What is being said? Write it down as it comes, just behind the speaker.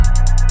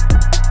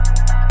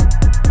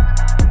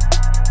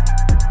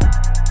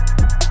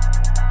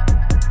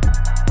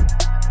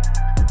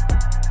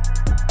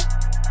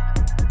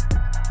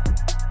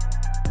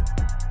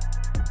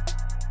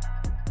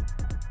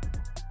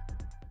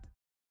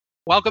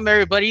Welcome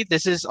everybody.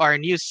 This is our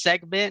new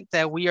segment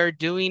that we are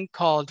doing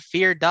called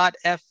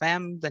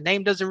Fear.fm. The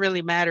name doesn't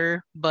really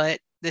matter, but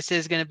this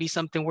is going to be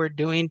something we're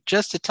doing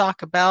just to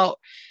talk about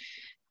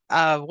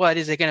what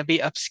is it going to be?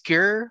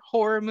 Obscure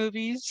horror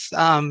movies.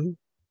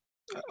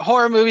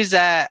 Horror movies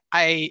that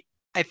I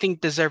think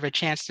deserve a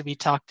chance to be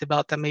talked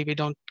about that maybe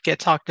don't get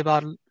talked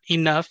about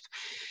enough.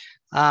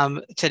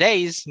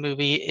 Today's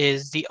movie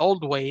is The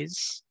Old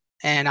Ways,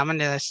 and I'm going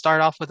to start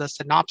off with a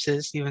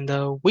synopsis, even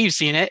though we've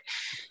seen it.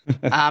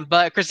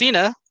 But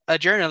Christina, a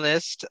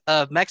journalist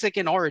of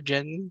Mexican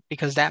origin,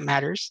 because that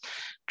matters,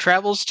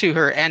 travels to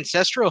her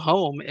ancestral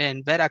home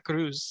in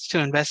Veracruz to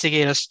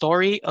investigate a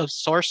story of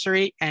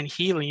sorcery and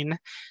healing.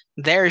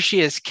 There, she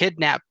is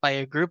kidnapped by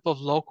a group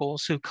of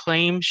locals who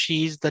claim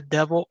she's the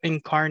devil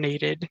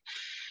incarnated.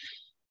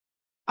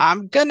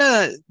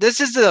 This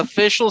is the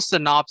official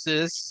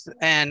synopsis,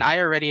 and I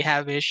already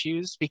have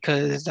issues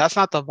because that's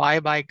not the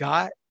vibe I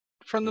got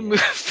from the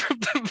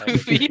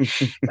movie.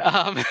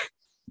 um,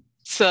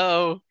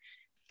 so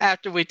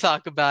after we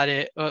talk about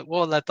it,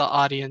 we'll let the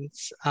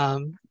audience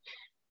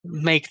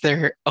make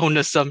their own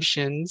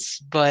assumptions.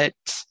 But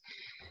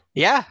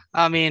yeah,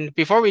 I mean,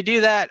 before we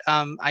do that,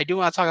 I do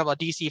want to talk about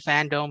DC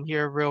fandom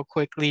here real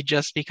quickly,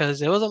 just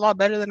because it was a lot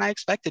better than I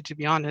expected, to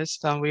be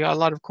honest. We got a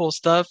lot of cool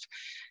stuff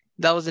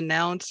that was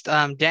announced.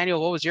 Daniel,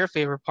 what was your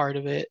favorite part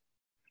of it?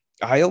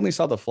 I only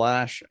saw the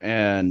Flash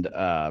and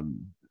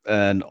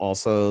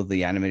also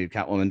the animated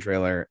Catwoman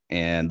trailer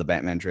and the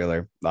Batman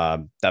trailer.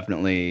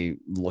 Definitely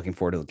looking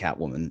forward to the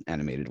Catwoman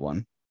animated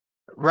one.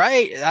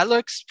 Right, that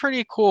looks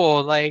pretty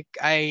cool. Like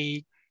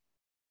I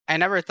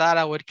never thought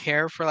I would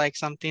care for like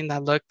something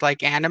that looked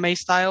like anime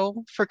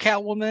style for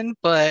Catwoman,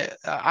 but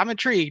I'm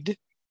intrigued.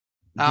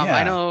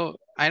 Yeah,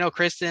 I know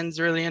Kristen's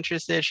really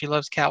interested. She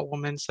loves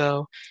Catwoman,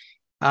 so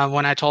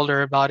when I told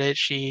her about it,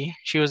 she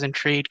was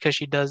intrigued because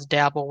she does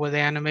dabble with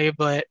anime.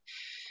 But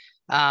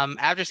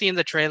after seeing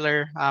the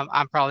trailer,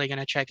 I'm probably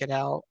gonna check it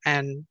out.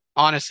 And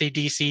honestly,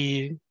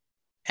 DC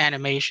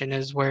animation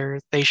is where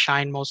they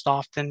shine most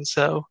often.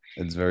 So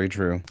it's very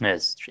true.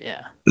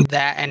 Yeah.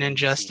 that I and didn't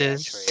see that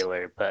Injustice.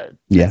 trailer, but it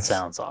Yes.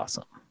 sounds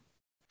awesome.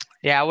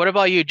 Yeah. What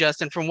about you,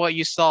 Justin? From what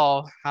you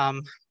saw,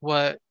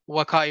 what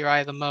caught your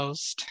eye the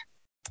most?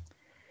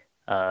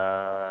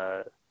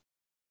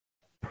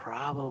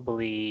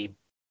 Probably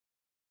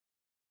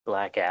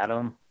Black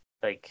Adam.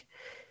 Like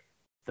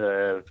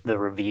the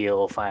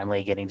reveal,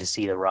 finally getting to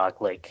see The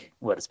Rock. Like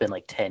what, it's been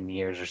like 10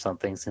 years or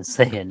something since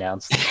they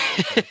announced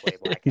that play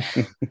Black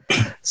Adam.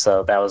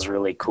 So that was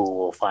really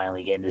cool.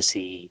 Finally getting to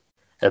see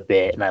a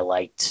bit, and I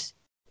liked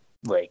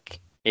like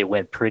it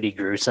went pretty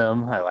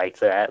gruesome. I liked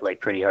that, like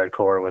pretty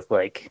hardcore with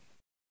like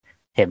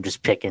him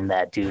just picking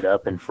that dude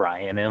up and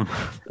frying him.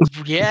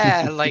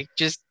 Yeah, like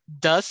just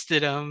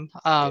dusted him.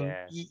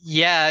 Yeah.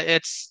 Yeah,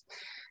 it's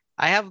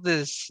I have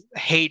this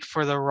hate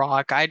for The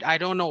Rock. I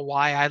don't know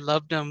why. I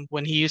loved him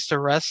when he used to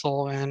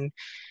wrestle and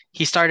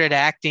he started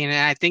acting,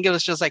 and I think it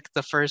was just like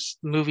the first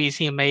movies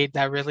he made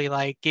that really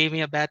like gave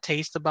me a bad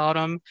taste about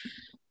him.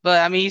 But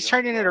I mean, he's You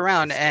don't turning it love the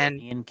around, and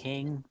Scorpion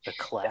King, the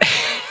classic.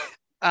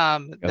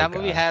 Oh that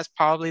movie God. has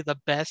probably the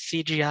best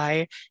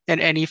CGI in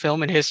any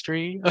film in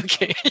history.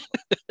 Okay.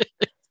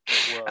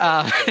 Well,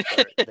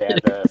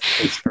 Uh,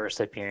 his first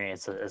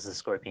appearance as the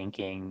Scorpion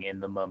King in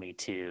The Mummy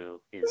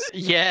 2 is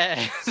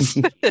yes. it's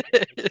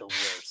the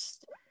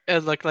worst. It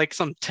looked like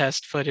some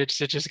test footage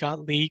that just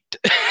got leaked.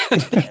 Yeah,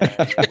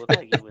 it looked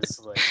like it was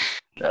like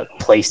a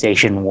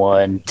PlayStation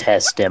 1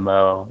 test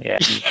demo. Yeah.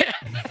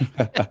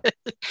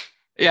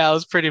 Yeah, it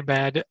was pretty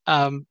bad.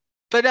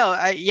 But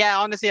no,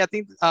 honestly, I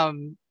think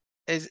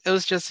it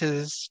was just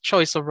his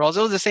choice of roles.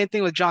 It was the same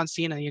thing with John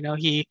Cena. You know,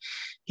 he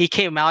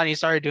came out and he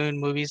started doing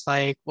movies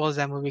like what was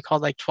that movie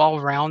called, like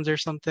 12 Rounds or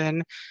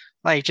something,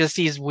 like just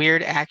these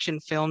weird action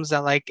films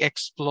that like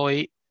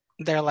exploit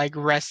their like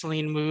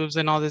wrestling moves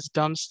and all this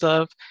dumb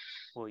stuff.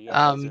 Well,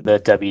 yeah, those are the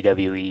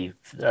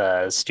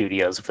WWE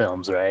studios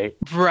films, right?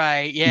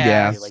 Right, yeah.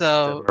 Yeah. Like the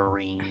So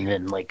Marine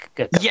and like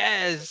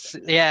yes,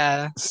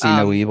 yeah. See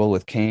No Evil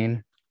with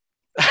Kane.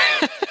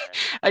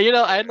 You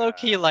know, I low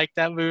key like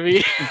that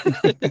movie.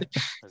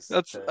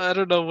 I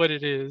don't know what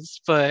it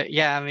is, but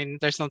yeah, I mean,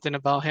 there's something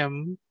about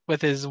him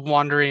with his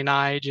wandering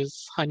eye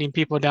just hunting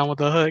people down with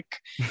a hook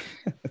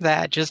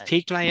that just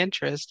piqued my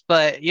interest.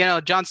 But you know,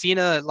 John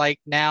Cena, like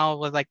now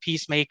with like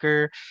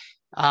Peacemaker,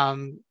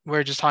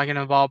 we're just talking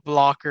about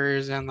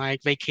Blockers and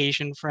like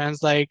Vacation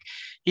Friends. Like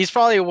he's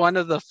probably one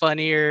of the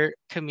funnier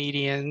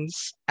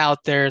comedians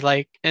out there,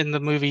 like in the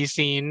movie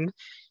scene,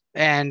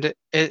 and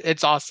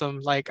it's awesome.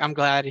 Like I'm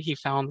glad he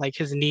found like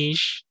his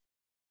niche.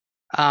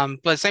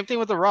 But same thing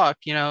with The Rock.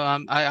 You know,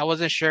 I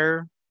wasn't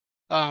sure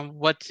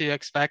what to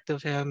expect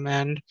of him,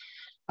 and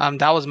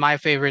that was my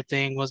favorite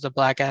thing was the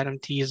Black Adam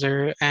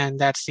teaser and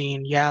that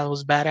scene. Yeah, it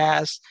was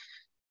badass.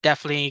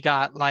 Definitely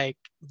got like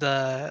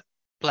the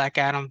Black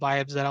Adam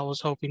vibes that I was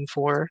hoping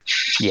for.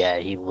 Yeah,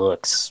 he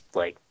looks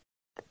like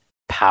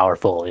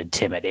powerful,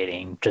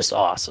 intimidating, just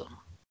awesome.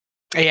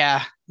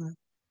 Yeah.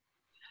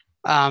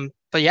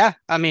 but yeah,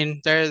 I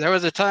mean, there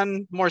was a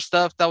ton more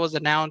stuff that was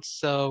announced,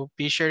 so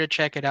be sure to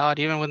check it out.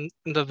 Even with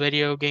the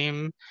video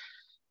game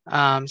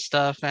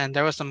stuff, and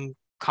there was some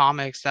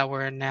comics that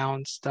were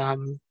announced.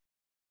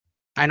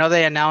 I know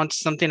they announced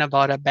something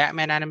about a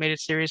Batman animated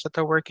series that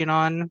they're working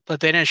on,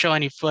 but they didn't show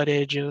any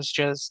footage. It was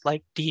just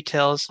like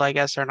details, so I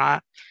guess they're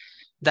not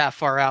that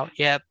far out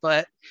yet.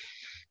 But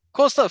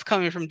cool stuff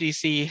coming from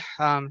DC.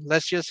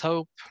 Let's just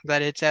hope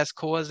that it's as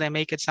cool as they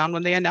make it sound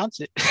when they announce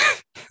it.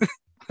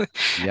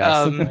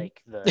 Yes.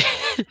 Like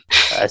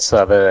I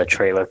saw the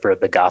trailer for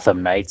the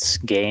Gotham Knights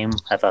game.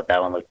 I thought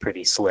that one looked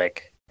pretty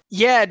slick.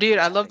 Yeah, dude,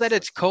 I love that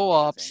it's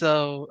co-op.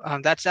 So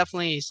that's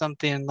definitely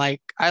something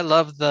like I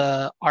love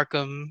the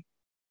Arkham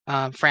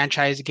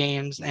franchise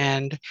games,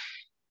 and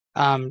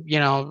you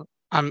know,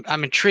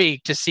 I'm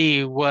intrigued to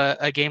see what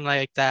a game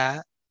like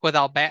that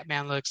without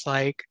Batman looks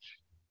like,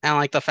 and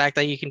like the fact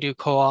that you can do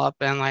co-op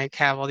and like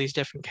have all these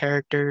different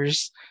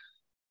characters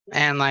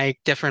and like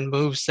different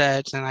move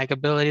sets and like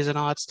abilities and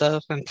all that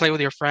stuff, and play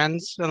with your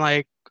friends and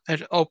like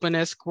an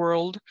open-esque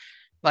world.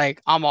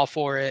 Like I'm all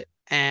for it,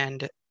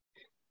 and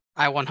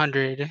I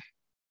 100%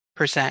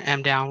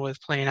 am down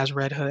with playing as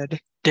Red Hood.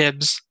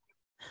 Dibs.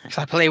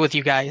 So I play with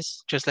you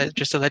guys. Just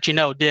to let you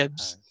know,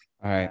 dibs.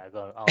 All right.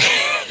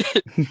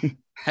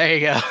 There you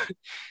go.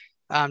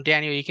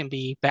 Daniel, you can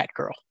be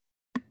Batgirl.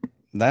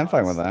 I'm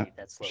fine with that.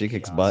 She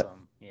kicks butt.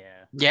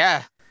 Yeah.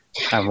 Yeah.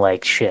 I'm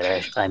like,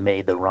 shit, I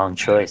made the wrong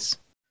choice.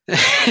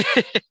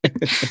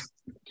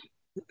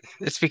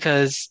 It's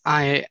because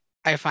I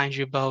find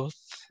you both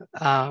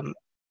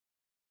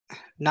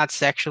not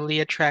sexually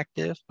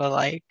attractive, but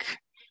like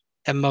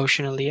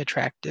emotionally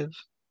attractive.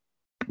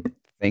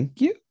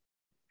 Thank you.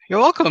 You're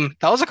welcome.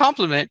 That was a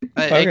compliment.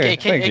 Okay,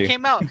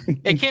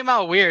 It came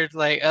out weird,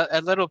 like a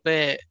little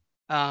bit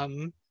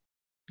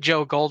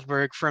Joe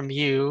Goldberg from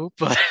you,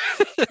 but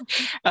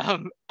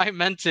I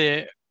meant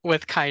it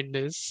with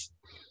kindness.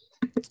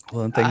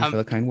 Well, and thank you for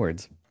the kind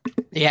words.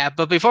 Yeah,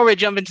 but before we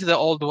jump into the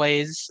old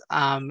ways,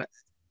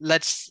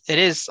 it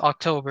is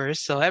October,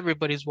 so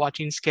everybody's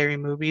watching scary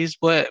movies.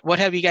 What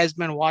have you guys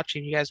been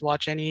watching? You guys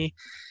watch any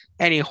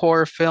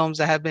horror films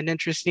that have been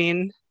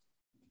interesting?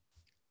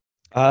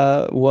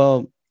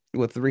 Well,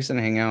 with the recent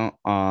hangout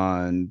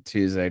on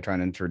Tuesday, trying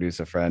to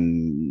introduce a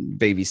friend,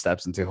 baby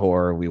steps into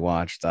horror, we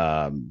watched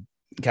Cabin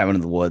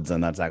in the Woods,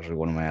 and that's actually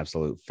one of my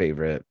absolute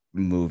favorite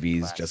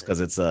movies. Classic. Just because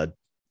it's a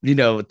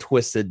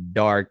twisted,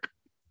 dark,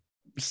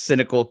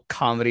 cynical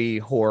comedy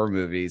horror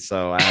movie.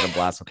 So I had a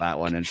blast with that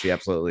one, and she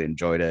absolutely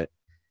enjoyed it.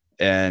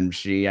 And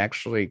she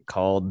actually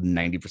called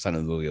 90% of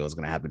the movie was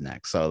going to happen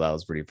next. So that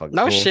was pretty fucking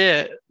cool. No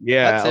shit.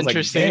 Yeah. That's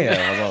interesting. Like,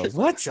 damn. I was like,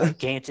 what?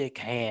 Gigantic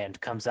hand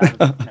comes out.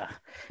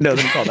 No,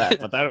 they didn't call that.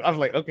 But I was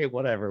like, okay,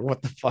 whatever.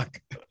 What the fuck?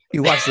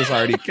 You watched this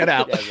already. Get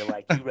out. Yeah, you're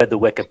like, you read the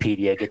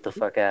Wikipedia. Get the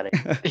fuck out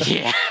of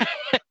here.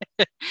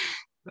 Yeah.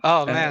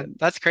 Oh, man.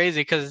 That's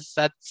crazy because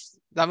that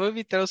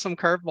movie throws some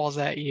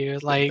curveballs at you.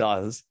 Like, it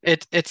does.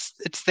 It's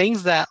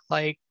things that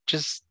like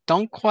just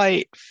don't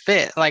quite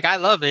fit. Like, I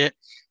love it,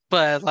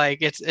 but like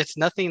it's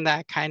nothing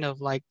that kind of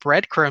like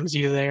breadcrumbs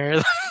you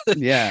there.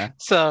 Yeah.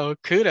 So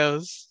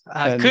kudos,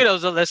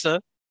 Alyssa.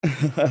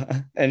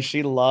 And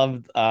she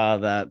loved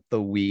that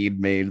the weed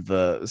made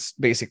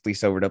basically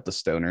sobered up the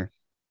stoner.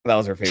 That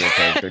was her favorite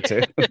character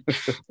too.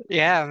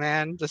 Yeah,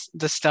 man.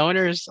 The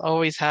stoners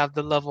always have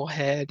the level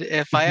head.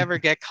 If I ever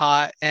get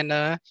caught in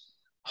a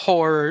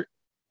horror,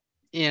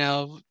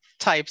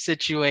 type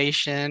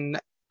situation,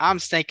 I'm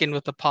sticking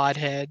with the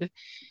podhead.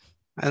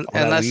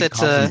 Unless it's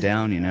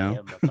down,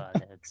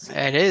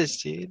 It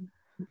is, dude.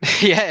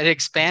 Yeah, it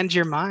expands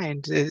your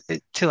mind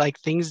to like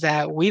things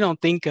that we don't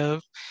think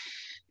of.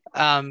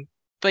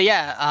 But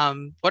yeah,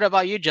 what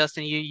about you,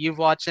 Justin? You've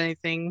watched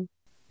anything?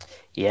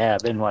 Yeah,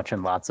 I've been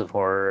watching lots of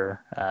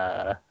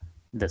horror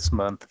this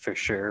month for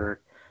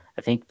sure.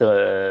 I think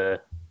I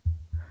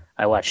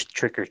watched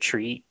Trick or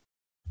Treat.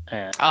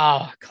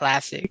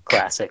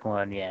 Classic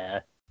one,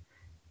 yeah.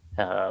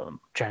 Trying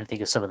to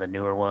think of some of the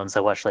newer ones. I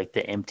watched like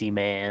The Empty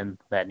Man,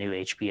 that new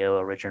HBO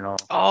original.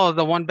 Oh,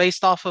 the one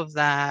based off of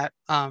that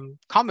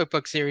comic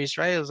book series,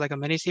 right? It was like a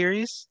mini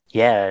series.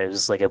 Yeah, it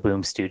was like a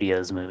Boom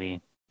Studios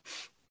movie.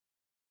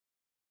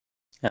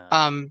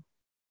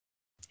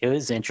 It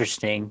was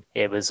interesting.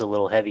 It was a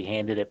little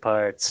heavy-handed at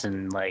parts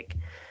and like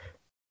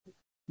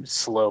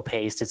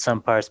slow-paced at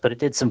some parts, but it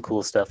did some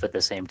cool stuff at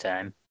the same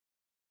time.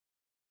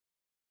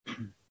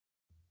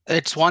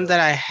 It's one that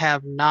I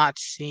have not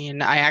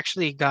seen. I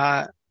actually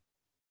got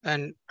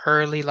an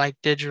early like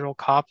digital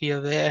copy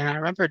of it, and I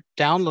remember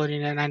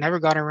downloading it, and I never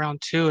got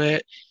around to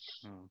it.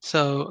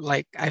 So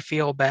like I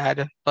feel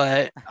bad,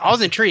 but I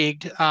was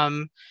intrigued.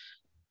 I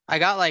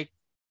got like,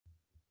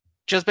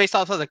 just based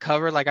off of the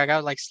cover, like I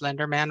got like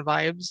Slender Man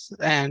vibes,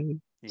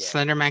 and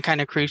Slender Man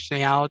kind of creeps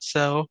me out.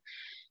 So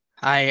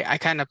I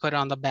kind of put it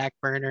on the back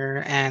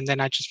burner, and then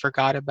I just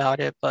forgot about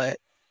it. But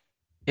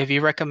if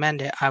you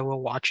recommend it, I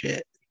will watch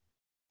it.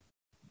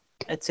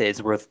 I'd say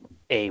it's worth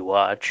a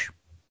watch.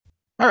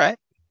 All right.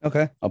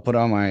 Okay, I'll put it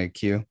on my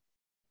queue.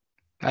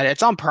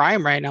 It's on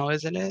Prime right now,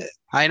 isn't it?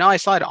 I know I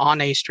saw it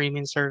on a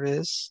streaming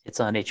service. It's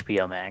on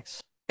HBO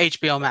Max.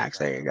 HBO Max,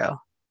 there you go.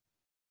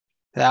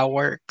 That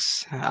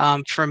works.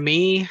 For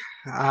me,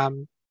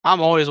 I'm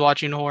always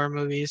watching horror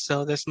movies,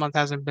 so this month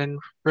hasn't been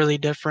really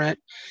different.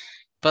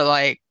 But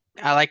like,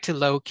 I like to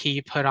low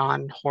key put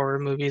on horror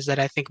movies that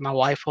I think my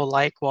wife will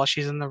like while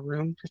she's in the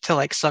room to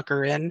like suck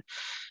her in.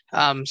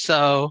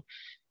 So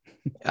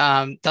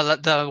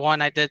the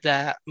one I did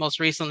that most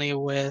recently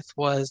with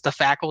was The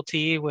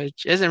Faculty,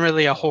 which isn't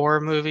really a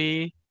horror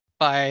movie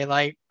by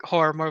like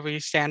horror movie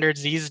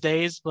standards these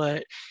days,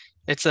 but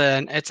it's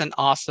an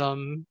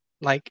awesome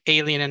like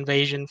alien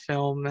invasion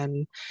film,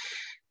 and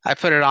I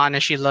put it on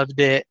and she loved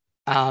it.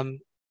 Um,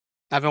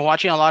 I've been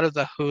watching a lot of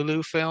the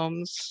Hulu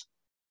films.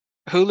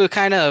 Hulu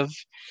kind of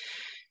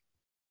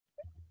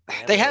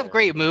they have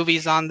great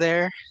movies on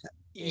there.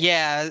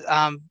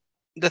 Yeah,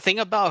 the thing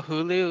about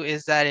Hulu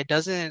is that it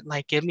doesn't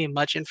like give me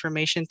much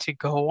information to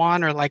go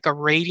on or like a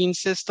rating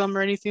system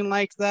or anything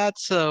like that.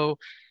 So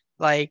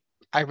like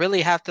I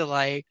really have to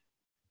like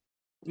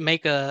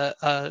make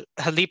a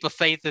leap of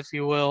faith, if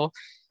you will,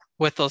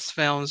 with those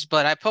films.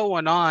 But I put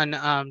one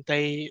on.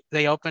 They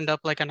opened up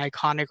like an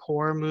iconic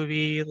horror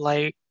movie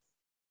like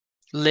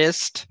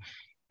list,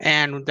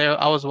 and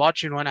I was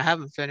watching one. I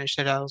haven't finished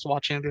it. I was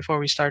watching it before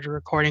we started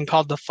recording,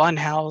 called The Fun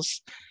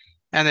House,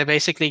 and they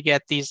basically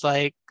get these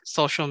like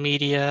social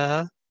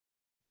media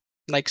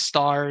like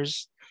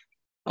stars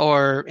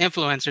or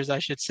influencers, I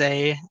should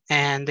say,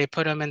 and they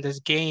put them in this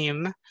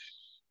game,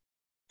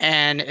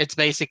 and it's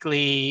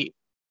basically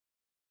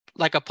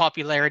like a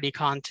popularity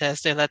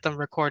contest. They let them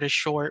record a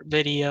short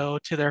video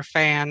to their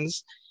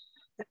fans,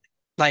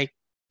 like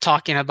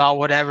talking about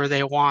whatever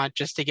they want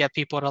just to get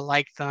people to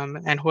like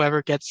them. And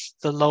whoever gets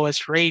the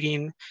lowest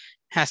rating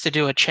has to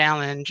do a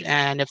challenge.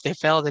 And if they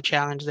fail the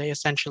challenge, they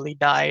essentially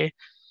die.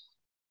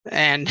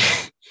 And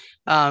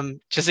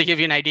just to give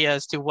you an idea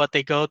as to what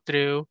they go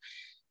through,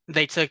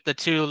 they took the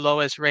two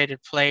lowest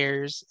rated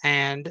players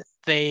and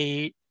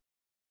they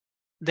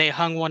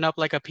hung one up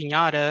like a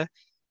piñata,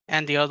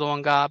 and the other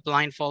one got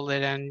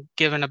blindfolded and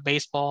given a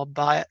baseball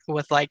bat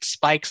with like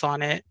spikes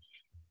on it,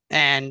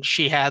 and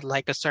she had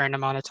like a certain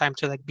amount of time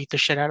to like beat the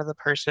shit out of the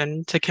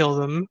person to kill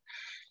them.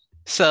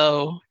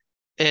 So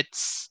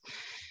it's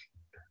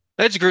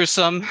it's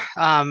gruesome.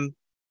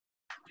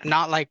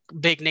 Not like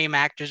big name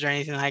actors or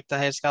anything like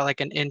that. It's got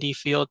like an indie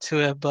feel to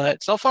it,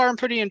 but so far I'm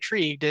pretty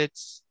intrigued.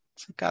 It's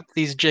got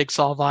these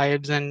jigsaw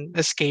vibes and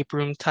escape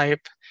room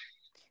type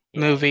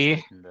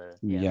movie.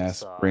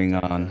 Yes, bring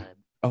on.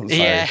 Oh,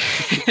 sorry. Yeah.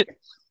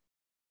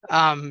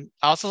 I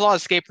also saw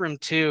Escape Room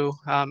 2.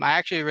 I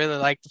actually really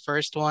liked the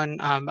first one.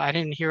 I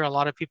didn't hear a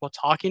lot of people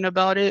talking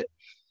about it,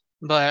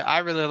 but I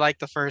really liked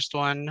the first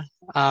one.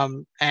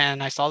 And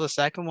I saw the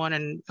second one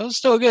and it was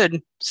still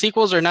good.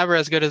 Sequels are never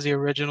as good as the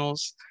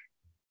originals.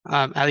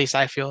 At least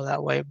I feel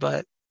that way,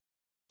 but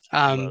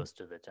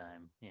most of the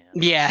time,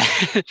 yeah.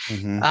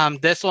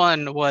 Mhm. This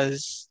one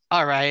was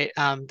all right.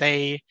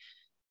 They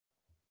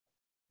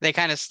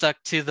kind of stuck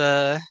to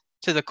the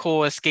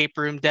cool escape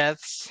room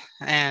deaths,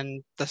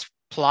 and the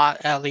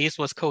plot at least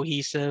was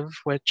cohesive,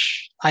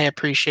 which I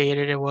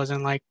appreciated. It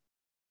wasn't like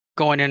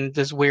going in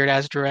this weird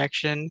ass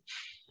direction.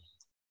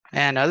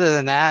 And other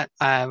than that,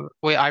 I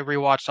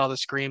rewatched all the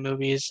Scream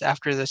movies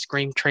after the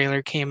Scream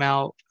trailer came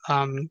out.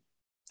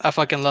 I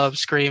fucking love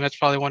Scream. It's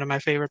probably one of my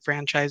favorite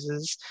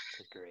franchises.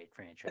 It's a great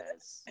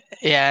franchise.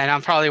 Yeah, and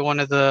I'm probably one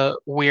of the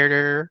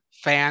weirder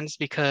fans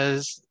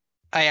because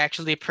I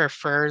actually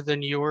prefer the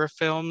newer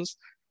films.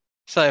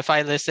 So if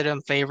I listed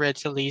them favorite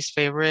to least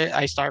favorite,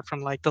 I start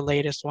from like the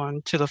latest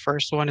one to the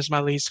first one is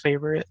my least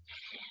favorite,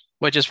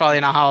 which is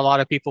probably not how a lot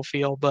of people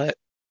feel, but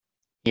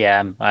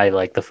yeah, I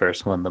like the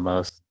first one the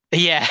most.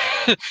 yeah,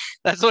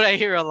 that's what I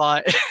hear a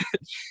lot.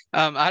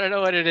 I don't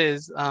know what it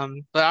is,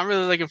 but I'm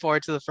really looking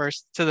forward to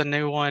the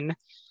new one.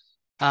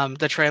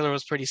 The trailer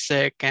was pretty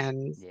sick,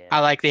 and I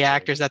like the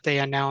actors that they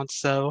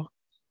announced. So,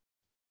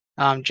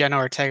 Jenna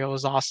Ortega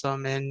was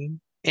awesome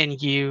in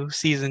You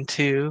season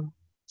 2.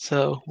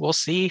 So we'll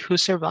see who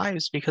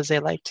survives because they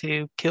like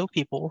to kill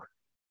people.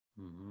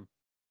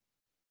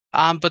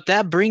 Mm-hmm. But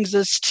that brings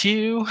us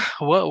to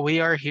what we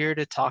are here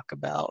to talk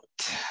about.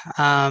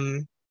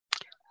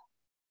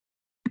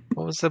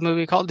 What was the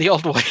movie called? The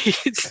Old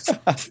Ways.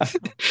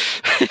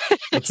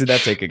 Let's see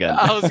that take again.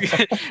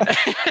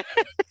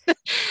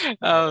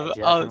 I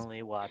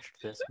definitely watched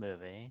this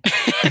movie.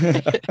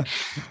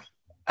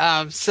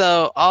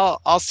 So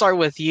I'll start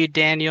with you,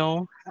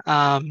 Daniel.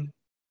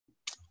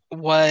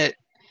 What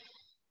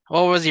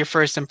was your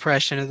first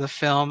impression of the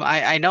film?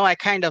 I know I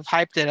kind of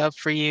hyped it up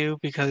for you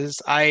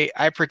because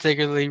I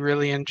particularly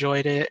really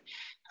enjoyed it.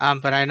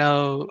 But I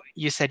know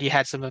you said you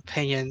had some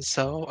opinions,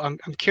 so I'm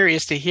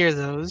curious to hear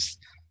those.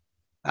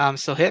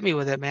 So hit me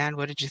with it, man.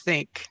 What did you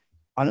think?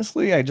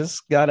 Honestly, I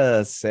just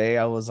gotta say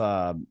I was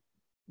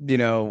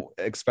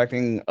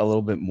expecting a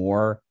little bit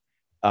more.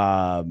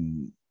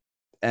 And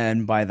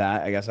by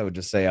that, I guess I would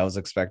just say I was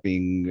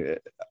expecting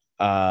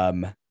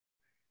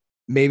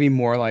maybe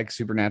more like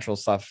supernatural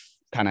stuff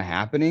kind of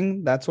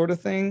happening, that sort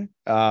of thing.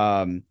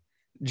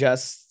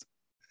 just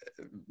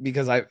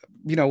because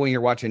when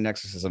you're watching an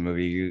exorcism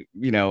movie,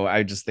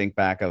 I just think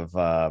back of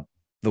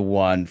the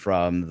one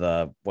from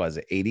was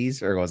it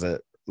 80s or was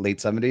it late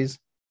 70s,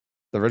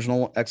 the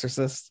original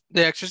Exorcist?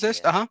 The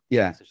Exorcist.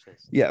 Yeah.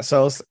 Exorcist. Yeah,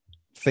 so I was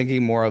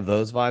thinking more of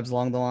those vibes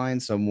along the line,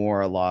 so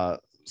more a lot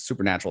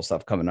supernatural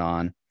stuff coming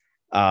on.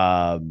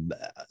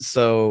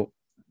 So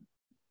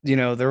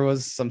there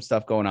was some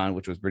stuff going on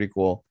which was pretty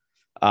cool.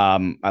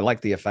 I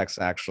like the effects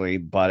actually,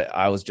 but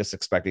I was just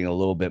expecting a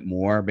little bit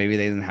more. Maybe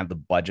they didn't have the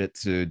budget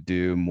to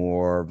do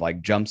more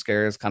like jump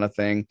scares kind of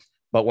thing.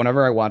 But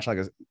whenever I watch like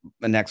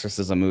an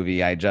exorcism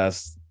movie, I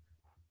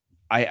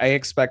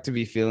expect to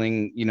be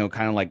feeling,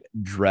 kind of like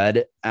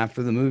dread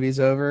after the movie's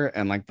over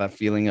and like that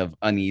feeling of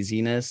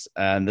uneasiness.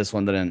 And this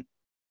one didn't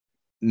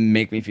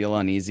make me feel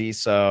uneasy.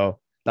 So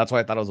that's why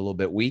I thought it was a little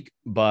bit weak,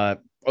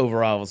 but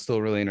overall it was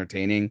still really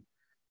entertaining.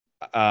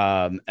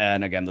 And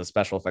again, the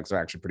special effects are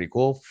actually pretty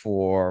cool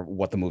for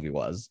what the movie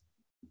was.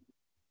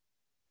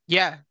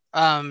 Yeah.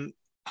 I'm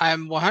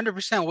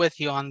 100% with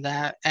you on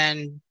that.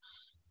 And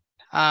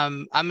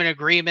I'm in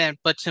agreement,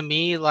 but to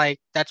me, like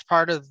that's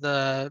part of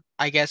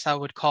I guess I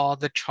would call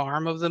the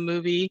charm of the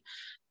movie.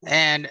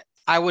 And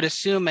I would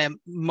assume it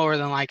more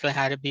than likely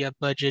had to be a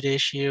budget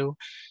issue.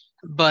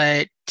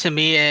 But to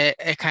me,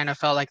 it kind of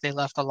felt like they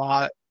left a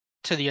lot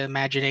to the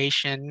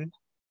imagination.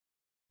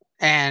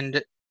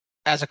 And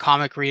as a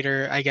comic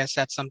reader, I guess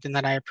that's something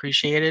that I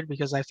appreciated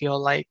because I feel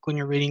like when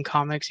you're reading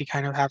comics, you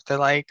kind of have to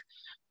like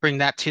bring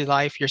that to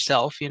life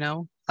yourself,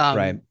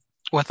 Right.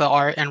 with the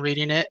art and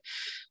reading it.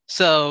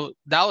 So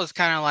that was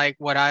kind of like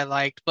what I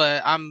liked,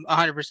 but I'm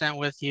 100%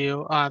 with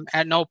you.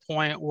 At no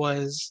point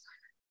was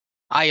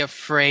I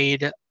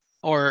afraid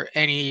or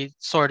any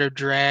sort of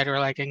dread or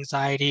like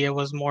anxiety. It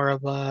was more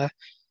of like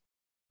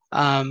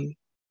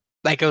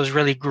it was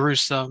really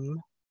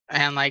gruesome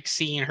and like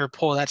seeing her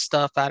pull that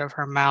stuff out of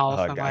her mouth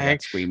Oh, and God, I like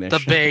got squeamish.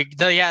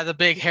 the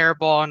big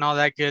hairball and all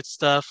that good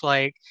stuff.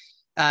 Like,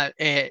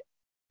 it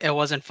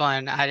wasn't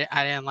fun. I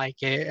didn't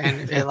like it,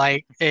 and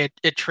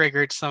it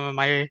triggered some of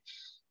my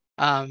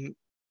um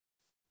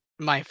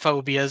my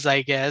phobias,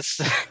 I guess.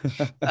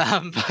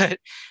 But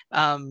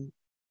and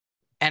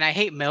I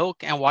hate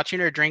milk, and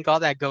watching her drink all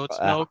that goat's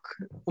milk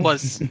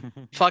was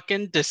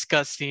fucking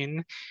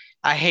disgusting.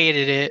 I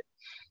hated it.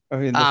 I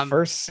mean, the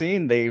first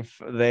scene, they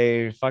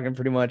fucking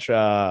pretty much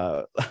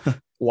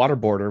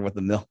waterboard her with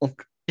the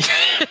milk.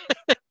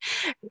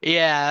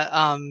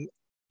 Yeah,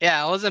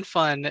 yeah, it wasn't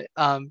fun.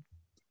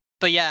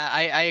 But yeah,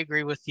 I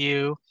agree with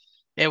you.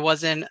 It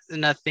wasn't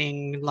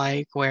nothing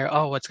like where,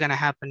 oh, what's gonna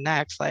happen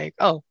next? Like,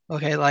 oh,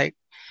 okay, like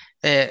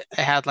it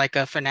had like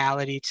a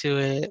finality to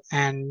it,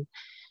 and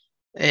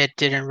it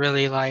didn't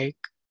really like.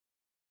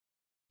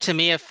 To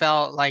me, it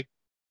felt like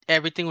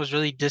everything was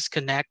really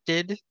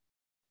disconnected.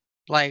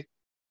 Like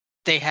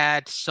they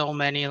had so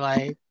many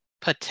like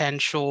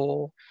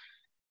potential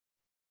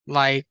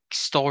like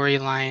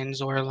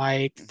storylines or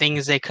like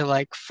things they could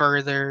like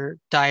further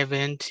dive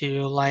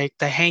into, like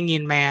the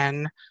hanging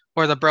man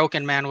or the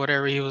broken man,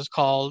 whatever he was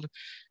called,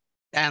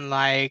 and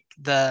like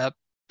the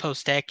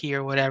Posteki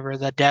or whatever,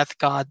 the death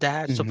god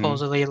that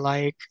supposedly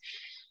like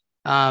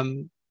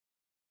um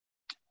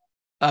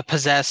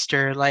possessed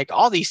her, like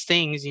all these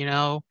things,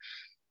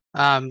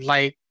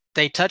 like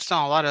they touched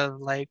on a lot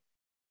of like,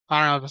 I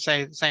don't know if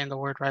I'm saying the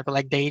word right, but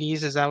like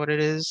deities, is that what it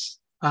is?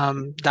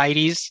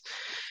 Deities.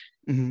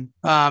 A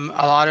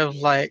lot of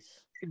like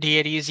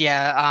deities,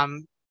 yeah.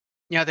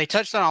 They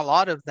touched on a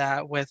lot of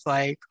that with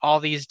like all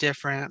these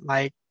different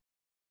like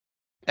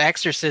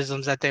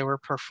exorcisms that they were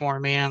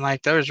performing, and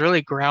like there was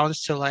really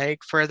grounds to like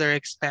further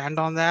expand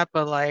on that,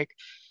 but like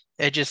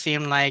it just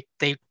seemed like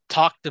they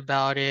talked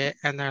about it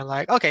and they're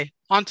like, okay,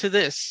 on to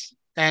this.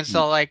 And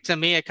so like to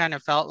me it kind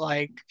of felt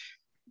like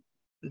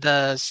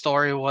the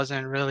story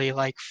wasn't really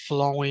like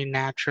flowing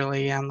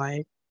naturally, and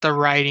like the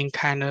writing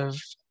kind of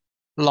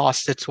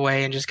lost its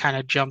way and just kind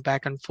of jumped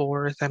back and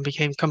forth and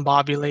became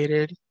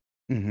combobulated.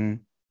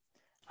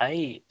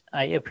 I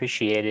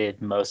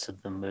appreciated most of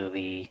the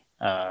movie.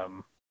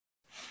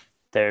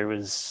 There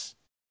was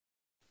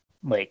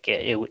like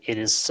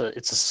it's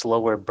a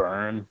slower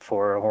burn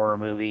for a horror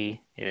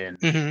movie,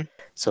 and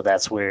so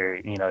that's where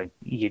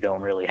you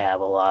don't really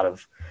have a lot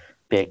of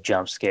big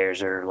jump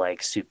scares or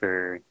like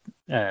super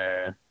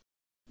I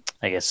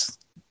guess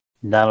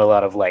not a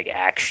lot of like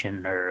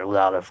action or a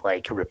lot of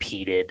like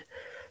repeated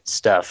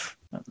stuff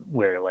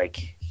where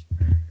like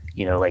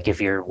like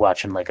if you're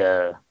watching like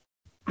a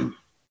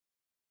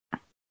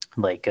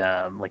like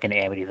an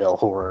Amityville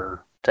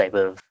horror type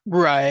of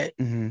right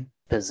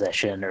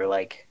possession or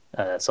like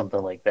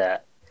something like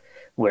that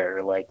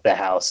where like the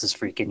house is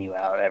freaking you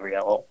out every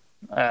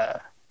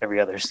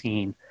other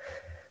scene.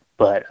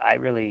 But I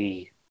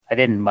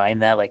didn't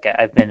mind that. Like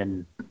I've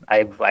been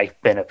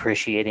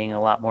appreciating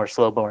a lot more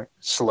slow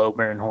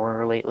burn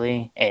horror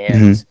lately,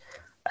 and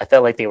I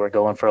felt like they were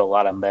going for a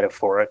lot of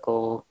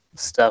metaphorical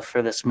stuff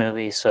for this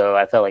movie. So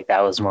I felt like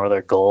that was more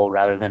their goal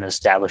rather than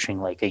establishing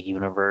like a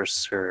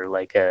universe or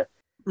like a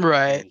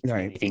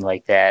anything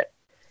like that.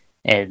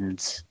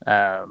 And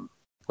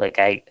like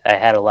I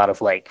had a lot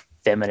of like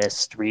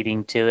feminist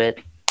reading to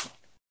it,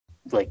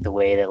 like the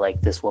way that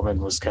like this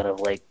woman was kind of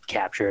like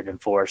captured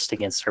and forced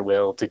against her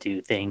will to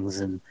do things,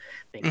 and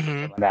things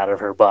coming out of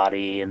her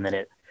body, and then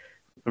it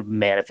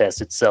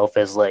manifests itself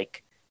as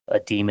like a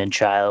demon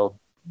child,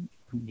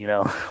 you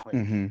know. Like,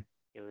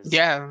 it was,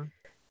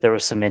 there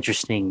was some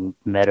interesting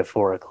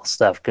metaphorical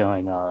stuff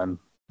going on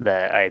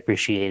that I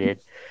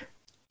appreciated.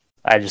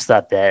 I just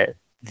thought that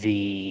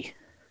the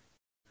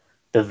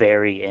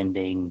very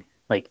ending,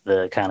 like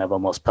the kind of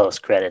almost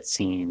post-credit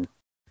scene,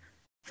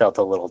 felt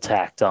a little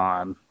tacked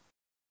on.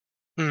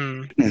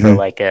 For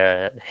like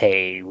a,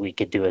 hey, we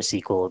could do a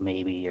sequel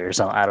maybe or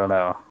something. I don't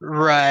know.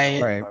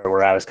 Right. Or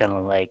where I was kind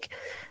of like,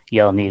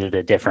 y'all needed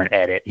a different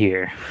edit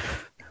here.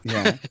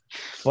 Yeah.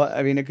 Well,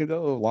 I mean, it could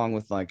go along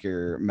with like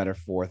your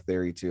metaphor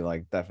theory too,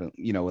 like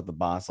definitely, you know, with the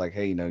boss, like,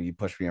 hey, you know, you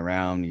pushed me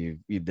around, you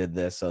did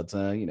this, so it's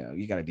you know,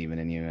 you got a demon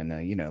in you,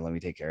 and you know, let me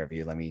take care of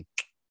you.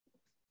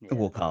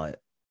 We'll call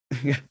it.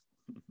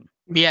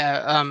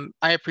 Yeah.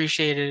 I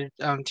appreciated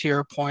to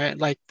your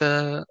point, like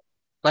the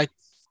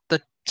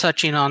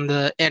touching on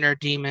the inner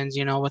demons,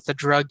 you know, with the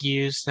drug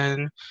use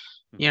and,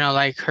 you know,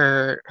 like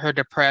her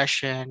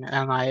depression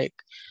and like,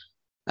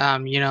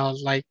 you know,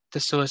 like the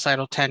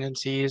suicidal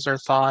tendencies or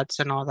thoughts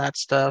and all that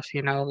stuff,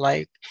 you know,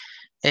 like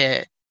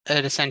it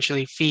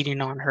essentially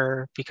feeding on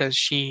her because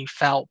she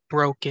felt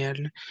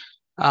broken.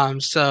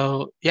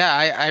 So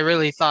yeah, I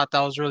really thought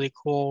that was really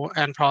cool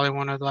and probably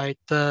one of like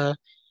the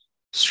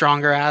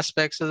stronger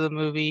aspects of the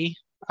movie.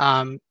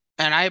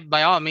 And I,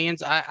 by all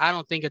means, I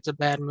don't think it's a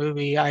bad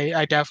movie.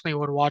 I definitely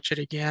would watch it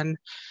again.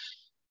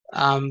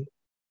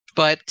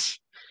 But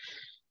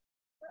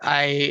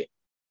I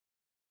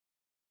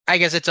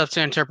guess it's up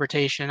to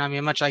interpretation. I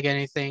mean, much like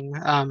anything.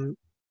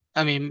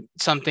 I mean,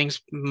 some things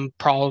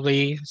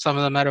probably some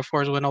of the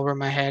metaphors went over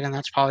my head, and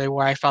that's probably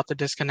where I felt the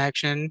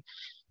disconnection.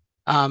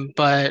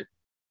 But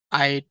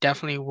I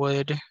definitely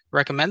would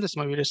recommend this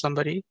movie to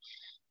somebody.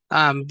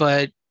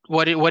 But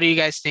what do you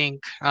guys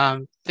think?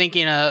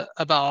 Thinking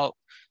about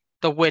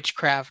the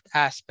witchcraft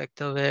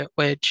aspect of it,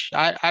 which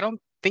I don't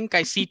think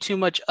I see too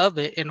much of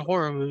it in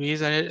horror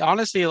movies, and it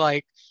honestly,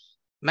 like,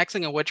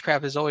 Mexican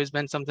witchcraft has always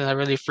been something that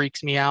really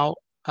freaks me out.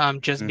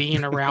 Just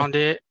being around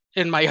it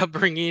in my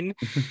upbringing.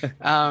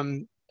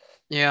 You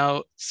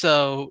know,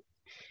 so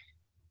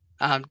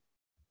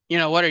you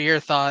know, what are your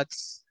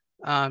thoughts,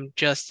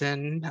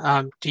 Justin?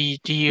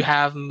 Do you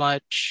have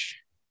much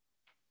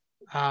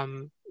I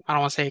don't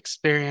want to say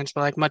experience,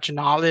 but like much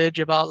knowledge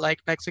about like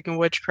Mexican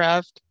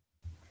witchcraft?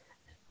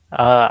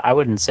 I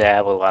wouldn't say I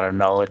have a lot of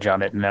knowledge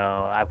on it.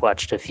 No, I've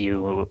watched a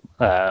few,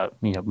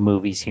 you know,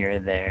 movies here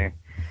and there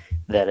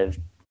that have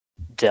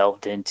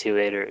delved into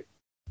it or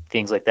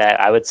things like that.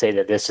 I would say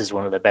that this is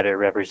one of the better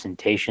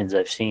representations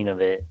I've seen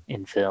of it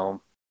in film.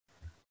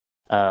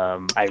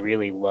 I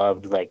really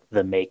loved like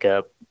the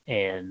makeup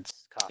and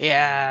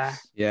costumes.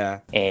 Yeah.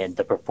 And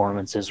the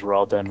performances were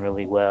all done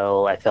really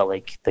well. I felt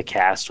like the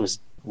cast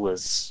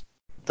was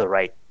the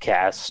right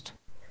cast.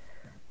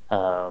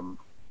 I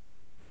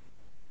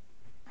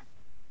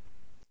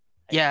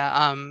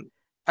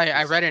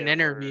read an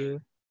interview.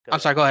 I'm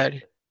sorry, go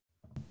ahead.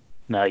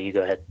 No, you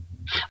go ahead.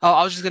 Oh,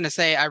 I was just gonna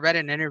say I read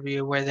an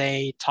interview where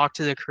they talked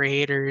to the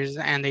creators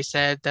and they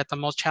said that the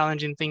most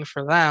challenging thing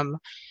for them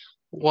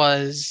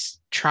was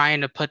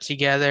trying to put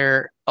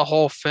together a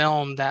whole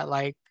film that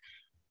like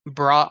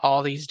brought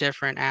all these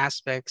different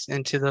aspects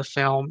into the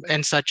film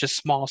in such a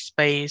small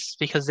space,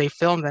 because they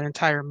filmed that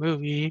entire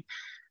movie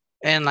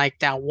in like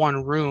that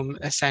one room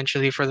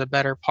essentially for the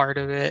better part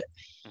of it.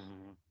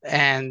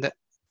 And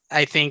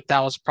I think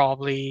that was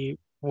probably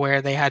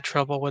where they had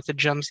trouble with the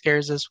jump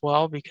scares as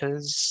well,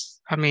 because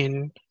I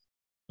mean,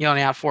 you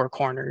only have four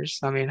corners.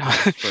 I mean,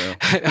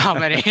 how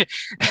many?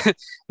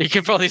 You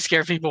can probably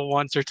scare people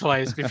once or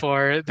twice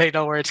before they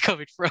know where it's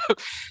coming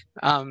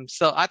from.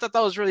 So I thought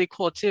that was really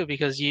cool too,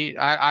 because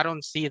I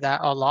don't see that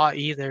a lot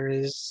either.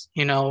 Is,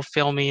 you know,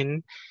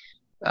 filming,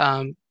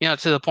 you know,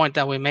 to the point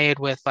that we made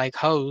with like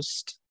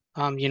Host,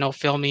 you know,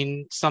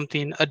 filming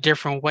something a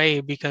different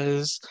way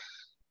because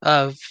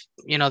of,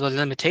 you know, the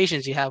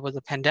limitations you have with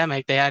the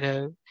pandemic. They had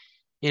to,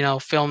 you know,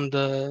 film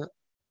the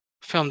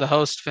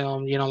Host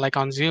film, you know, like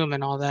on Zoom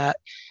and all that.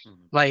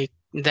 Like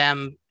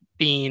them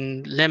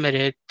being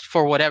limited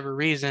for whatever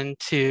reason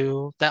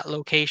to that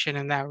location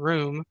in that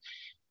room,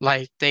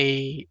 like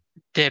they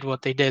did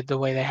what they did the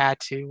way they had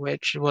to,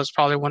 which was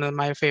probably one of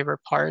my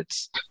favorite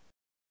parts.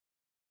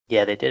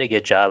 Yeah, they did a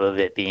good job of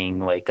it being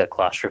like a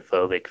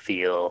claustrophobic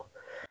feel.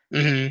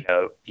 You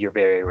know, you're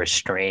very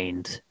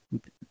restrained,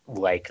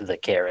 like the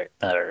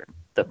character,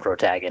 the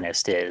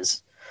protagonist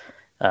is,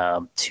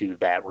 to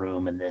that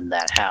room and then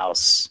that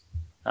house.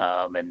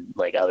 And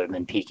like, other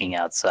than peeking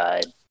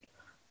outside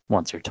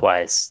once or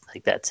twice,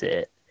 like that's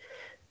it.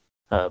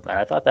 And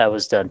I thought that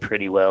was done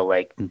pretty well,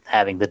 like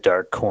having the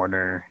dark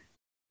corner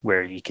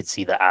where you could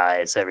see the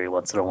eyes every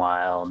once in a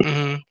while,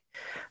 and,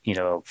 you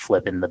know,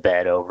 flipping the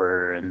bed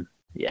over, and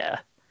yeah,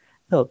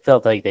 it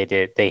felt like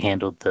they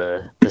handled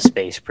the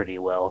space pretty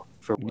well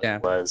for what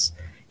it was.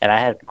 And I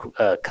had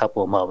a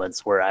couple of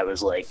moments where I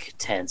was like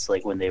tense,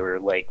 like when they were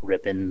like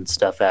ripping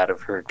stuff out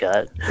of her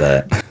gut.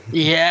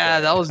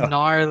 Yeah, that was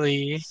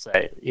gnarly. So,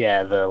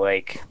 yeah,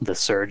 the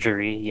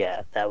surgery,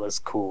 yeah, that was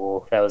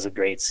cool. That was a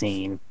great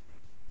scene.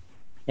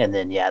 And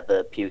then yeah,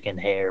 the puking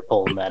hair,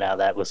 pulling that out,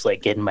 that was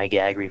like getting my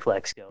gag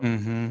reflex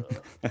going.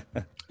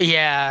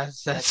 Yeah,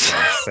 that's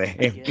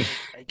Same.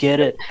 I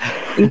get it.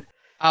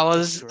 I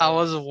was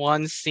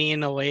one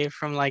scene away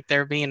from like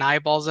there being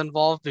eyeballs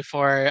involved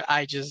before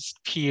I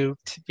just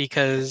puked,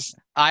 because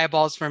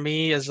eyeballs for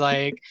me is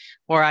like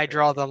where I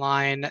draw the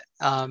line.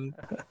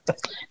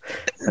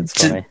 That's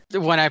funny.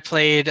 When I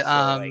played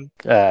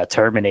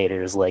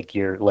Terminators,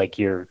 like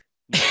you're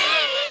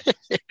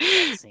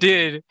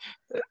dude,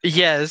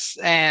 yes,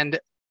 and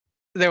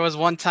there was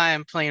one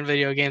time playing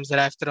video games that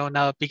I've thrown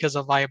up because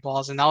of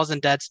eyeballs, and that was in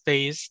Dead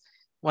Space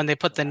when they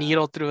put the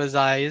needle through his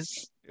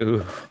eyes.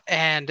 Ooh.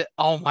 And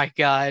oh my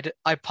god,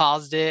 I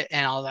paused it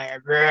and I was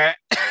like,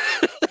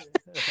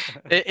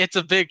 it's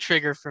a big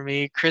trigger for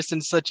me.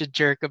 Kristen's such a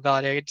jerk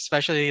about it,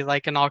 especially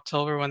like in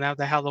October when they have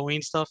the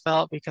Halloween stuff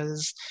out,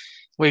 because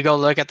we go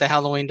look at the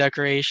Halloween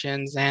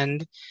decorations,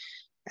 and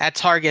at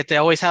Target they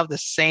always have the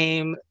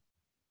same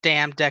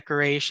damn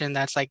decoration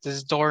that's like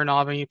this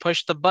doorknob, and you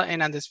push the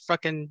button and this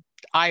fucking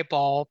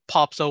eyeball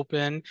pops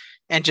open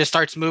and just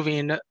starts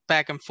moving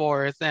back and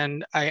forth,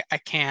 and I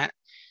can't.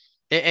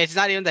 It's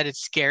not even that it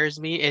scares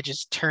me, it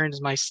just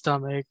turns my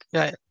stomach.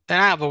 And I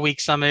have a weak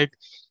stomach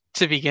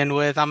to begin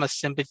with. I'm a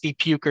sympathy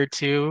puker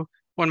too.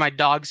 When my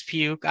dogs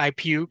puke, I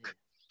puke.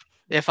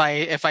 If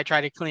I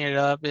try to clean it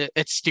up,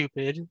 it's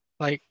stupid.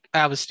 Like, I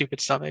have a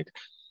stupid stomach.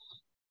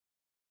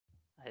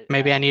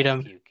 Maybe I need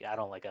them. I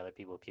don't like other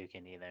people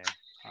puking either.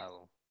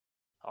 I'll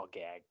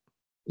gag.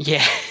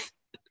 Yeah.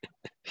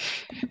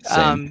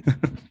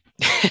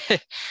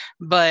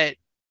 But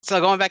so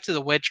going back to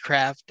the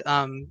witchcraft,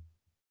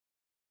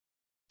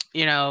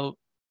 you know,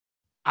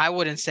 I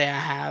wouldn't say I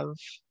have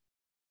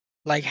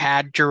like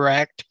had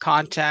direct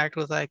contact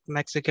with like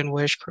Mexican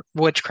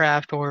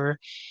witchcraft or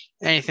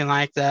anything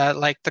like that.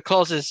 Like the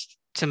closest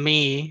to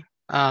me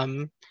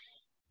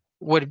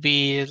would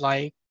be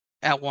like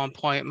at one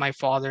point my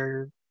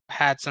father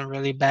had some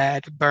really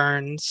bad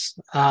burns.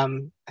 I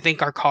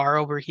think our car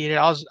overheated.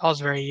 I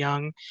was very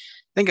young.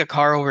 I think a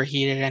car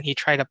overheated and he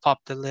tried to pop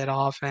the lid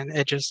off and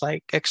it just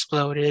like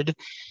exploded,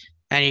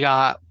 and he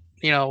got,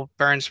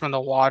 burns from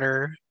the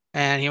water,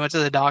 and he went to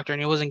the doctor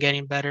and he wasn't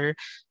getting better.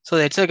 So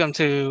they took him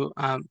to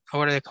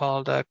what are they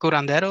called?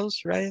 Curanderos,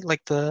 right? Like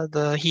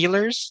the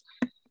healers.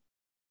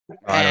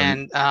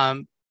 And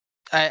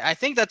I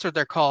think that's what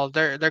they're called.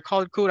 They're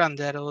called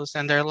curanderos,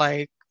 and they're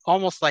like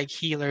almost like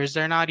healers.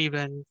 They're not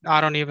even,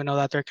 I don't even know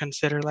that they're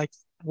considered like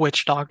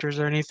witch doctors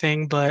or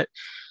anything, but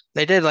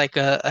they did like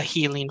a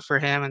healing for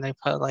him, and they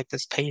put like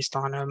this paste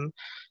on him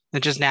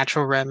and just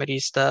natural remedy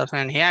stuff,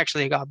 and he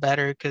actually got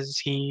better because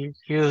he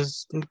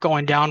was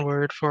going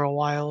downward for a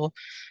while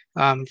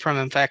from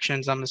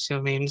infections, I'm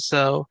assuming.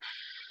 So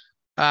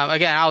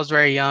again, I was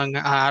very young.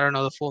 I don't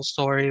know the full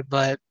story,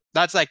 but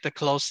that's like the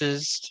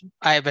closest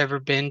I've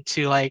ever been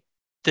to like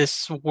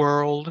this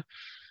world.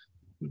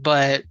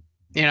 But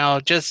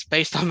just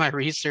based on my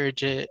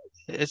research,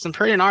 it's some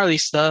pretty gnarly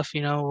stuff,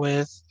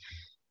 with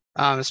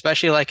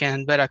especially like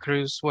in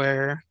Veracruz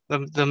where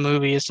the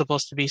movie is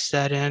supposed to be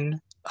set in.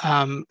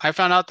 I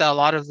found out that a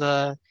lot of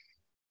the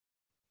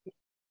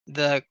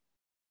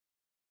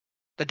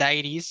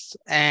deities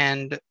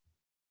and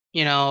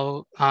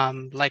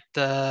like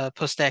the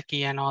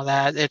Posteki and all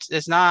that,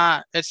 it's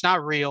not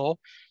real,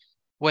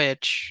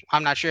 which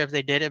I'm not sure if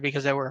they did it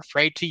because they were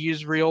afraid to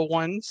use real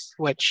ones,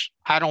 which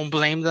I don't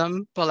blame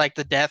them. But like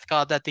the death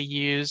god that they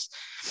used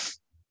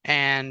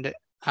and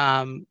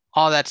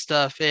all that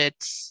stuff,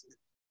 it's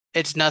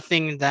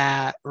nothing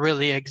that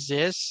really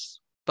exists,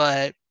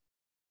 but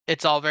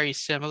it's all very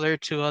similar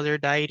to other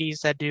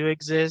deities that do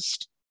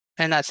exist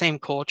in that same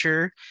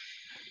culture,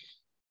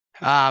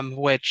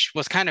 which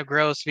was kind of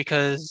gross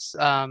because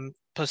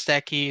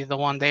Posteki, the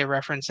one they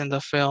reference in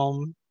the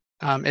film,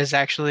 is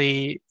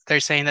actually, they're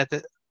saying that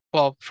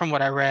well, from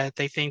what I read,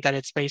 they think that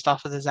it's based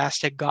off of the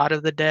Aztec god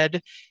of the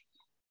dead.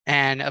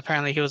 And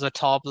apparently he was a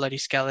tall, bloody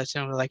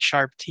skeleton with like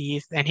sharp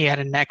teeth, and he had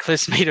a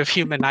necklace made of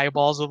human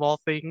eyeballs of all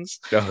things.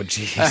 Oh,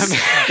 jeez.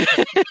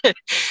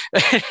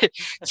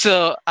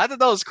 So I thought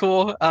that was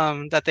cool,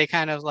 that they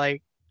kind of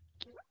like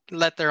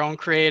let their own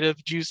creative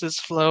juices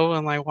flow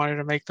and like wanted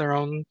to make their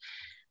own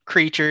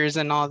creatures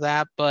and all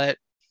that. But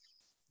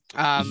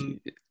you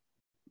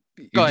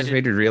just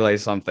made me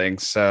realize something.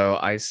 So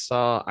I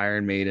saw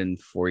Iron Maiden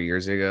 4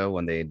 years ago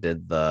when they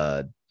did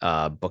the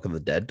Book of the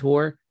Dead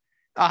tour,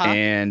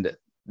 and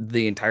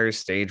the entire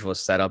stage was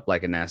set up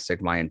like an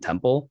Aztec Mayan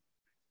temple.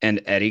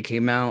 And Eddie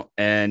came out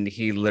and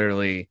he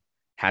literally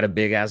had a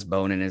big ass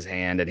bone in his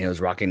hand and he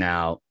was rocking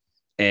out.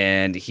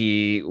 And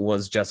he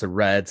was just a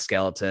red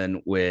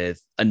skeleton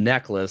with a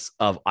necklace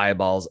of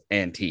eyeballs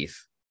and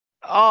teeth.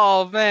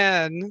 Oh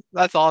man,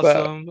 that's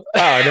awesome.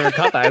 Wow, I never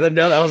caught that. I didn't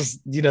know that was,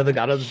 the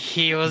god of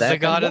He was that the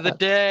god of the God.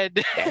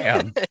 dead.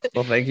 Damn.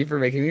 Well, thank you for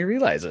making me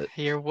realize it.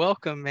 You're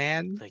welcome,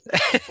 man. Like the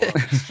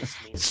performance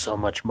just means so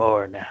much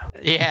more now.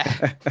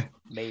 Yeah.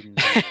 Maiden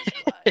Lane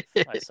is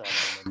live. I saw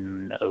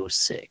them in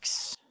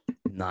 06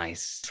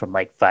 Nice. from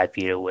like 5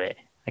 feet away.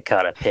 I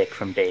caught a pic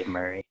from Dave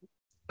Murray.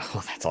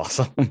 Oh, that's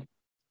awesome.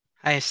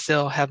 I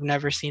still have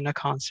never seen a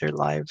concert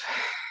live.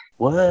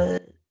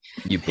 What?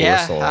 You poor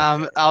soul.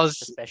 I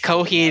was Especially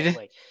Coheed. now,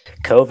 like,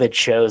 COVID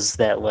shows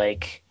that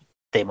like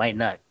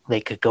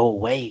they could go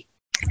away.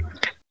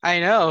 I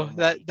know Oh,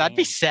 that'd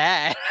be damn.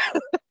 sad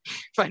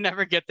if I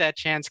never get that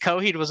chance.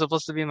 Coheed was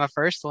supposed to be my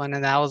first one,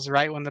 and that was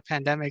right when the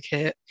pandemic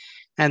hit,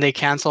 and they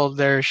canceled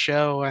their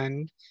show.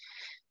 And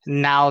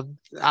now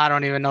I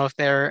don't even know if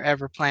they're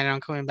ever planning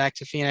on coming back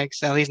to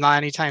Phoenix, at least not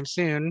anytime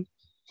soon.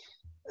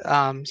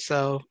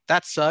 So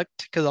that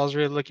sucked because I was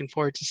really looking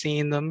forward to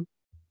seeing them.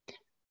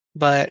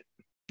 But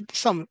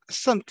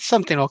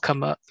something will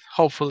come up,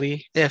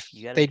 hopefully, if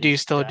You gotta they do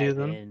just still do dive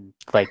them. in,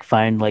 like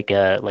find like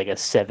a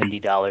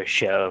 $70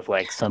 show of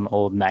like some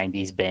old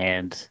 90s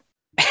band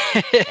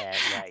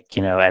at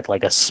at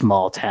like a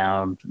small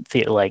town.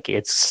 Feel like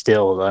it's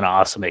still an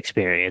awesome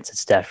experience.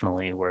 It's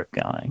definitely worth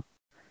going.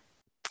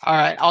 All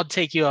right, I'll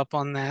take you up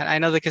on that. I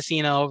know the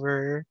casino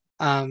over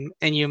in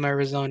Yuma,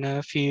 Arizona,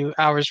 a few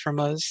hours from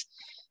us,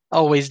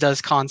 always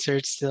does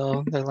concerts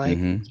still. They're like,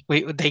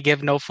 Mhm. they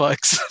give no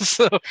fucks.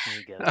 So There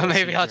you go. Go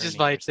maybe see I'll just Journey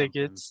buy or something.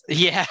 tickets.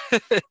 Yeah.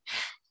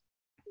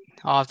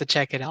 I'll have to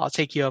check it out. I'll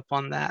take you up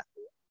on that.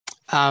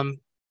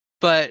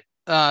 But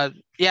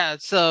yeah,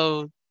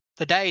 so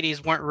the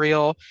deities weren't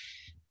real.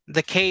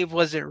 The cave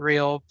wasn't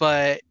real,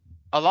 but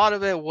a lot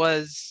of it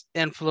was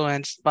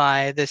influenced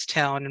by this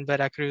town in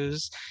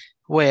Veracruz,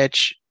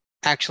 which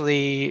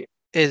actually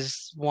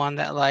is one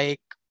that, like,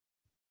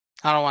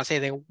 I don't want to say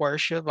they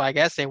worship, but I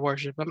guess they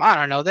worship him. I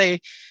don't know.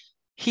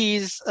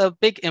 He's a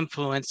big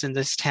influence in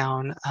this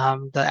town,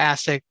 the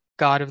Aztec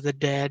god of the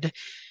dead.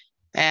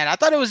 And I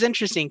thought it was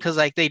interesting because,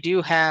 like, they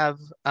do have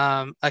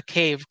a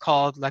cave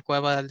called La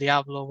Cueva del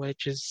Diablo,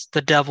 which is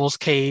the devil's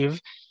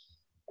cave.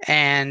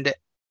 And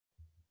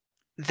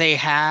they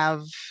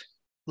have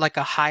like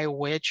a high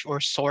witch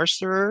or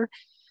sorcerer.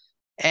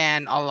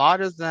 And a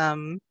lot of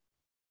them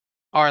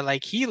are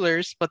like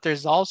healers, but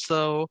there's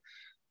also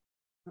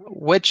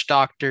witch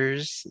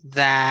doctors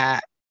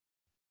that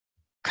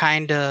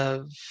kind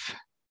of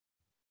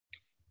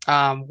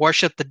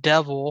worship the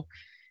devil,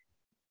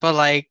 but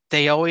like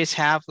they always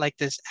have like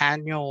this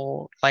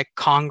annual like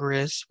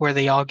congress where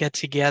they all get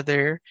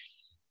together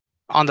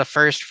on the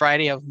first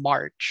Friday of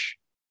March.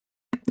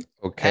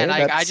 Okay, And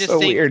that's I just so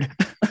think weird.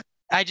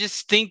 I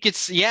just think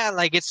it's, yeah,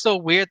 like it's so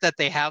weird that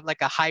they have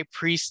like a high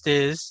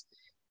priestess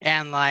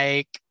and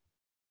like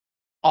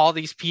all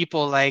these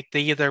people, like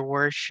they either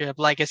worship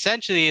like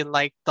essentially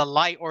like the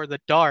light or the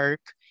dark,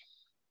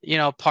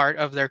 part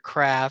of their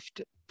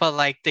craft, but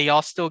like they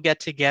all still get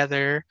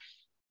together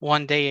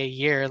one day a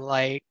year.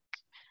 Like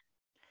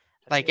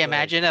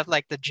imagine if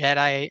like the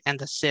Jedi and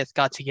the Sith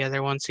got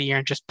together once a year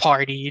and just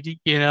partied,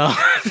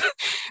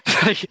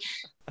 Like,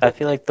 I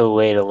feel like the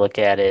way to look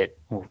at it,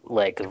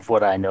 like of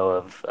what I know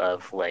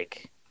of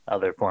like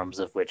other forms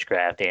of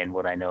witchcraft and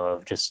what I know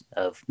of just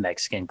of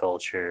Mexican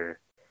culture,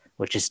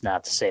 which is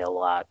not to say a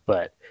lot,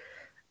 but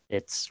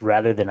it's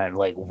rather than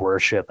like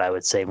worship, I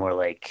would say more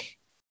like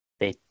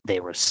they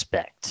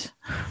respect,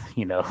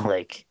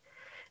 like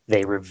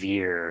they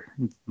revere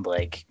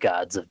like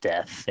gods of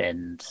death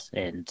and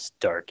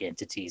dark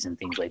entities and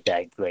things like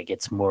that. Like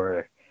it's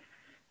more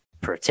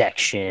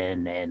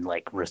protection and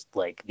like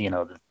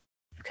the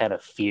kind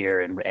of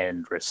fear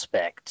and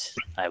respect,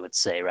 I would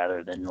say,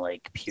 rather than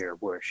like pure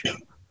worship.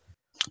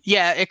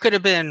 yeah, it could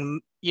have been,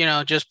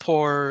 just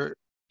poor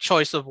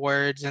choice of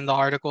words in the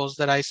articles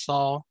that I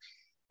saw.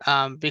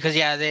 Because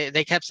yeah,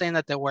 they kept saying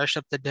that they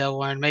worship the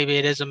devil, and maybe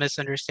it is a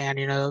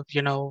misunderstanding of,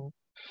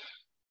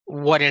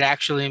 what it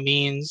actually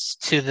means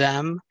to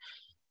them.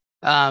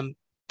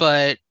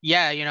 But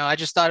yeah, I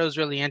just thought it was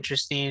really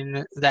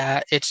interesting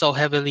that it's so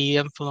heavily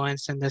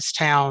influenced in this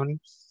town,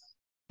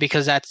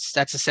 because that's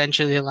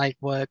essentially like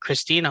what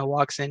Christina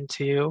walks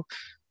into,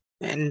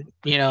 and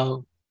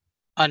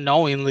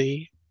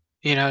unknowingly,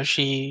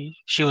 she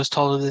was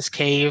told of this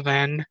cave,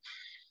 and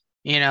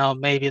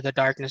maybe the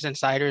darkness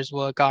inside her is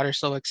what got her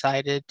so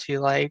excited to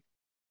like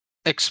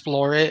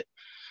explore it.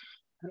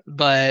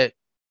 But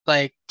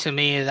like to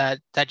me, that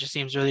just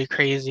seems really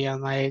crazy,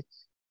 and like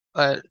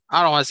I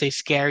don't want to say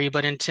scary,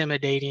 but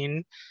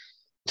intimidating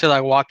to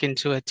like walk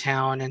into a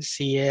town and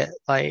see it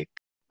like,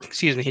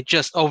 excuse me,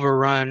 just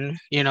overrun,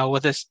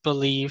 with this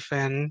belief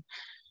and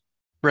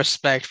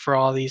respect for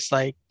all these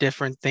like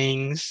different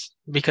things,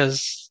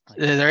 because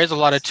there is a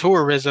lot of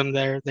tourism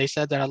there. They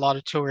said that a lot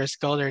of tourists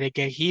go there to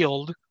get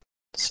healed.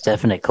 It's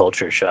definite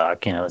culture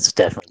shock. It's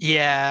definitely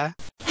Yeah.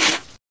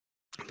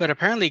 But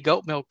apparently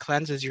goat milk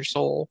cleanses your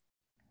soul.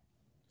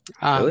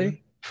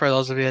 Really? For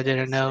those of you that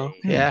didn't know.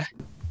 Yeah.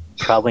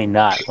 probably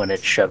not when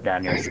it's shoved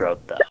down your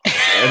throat, though.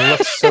 It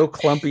looks so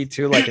clumpy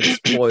too, like it's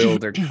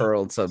spoiled or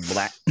curled, so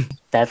black.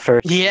 That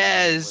first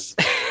Yes. scene was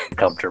very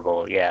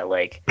uncomfortable. Yeah,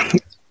 like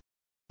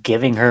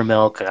giving her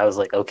milk, I was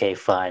like, okay,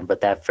 fine.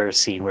 But that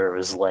first scene where it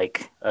was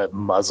like a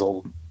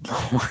muzzle,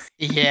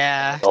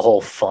 Yeah. the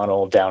whole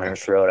funnel down her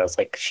throat, I was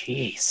like,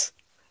 jeez.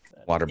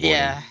 Waterboarding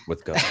Yeah.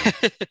 with goat.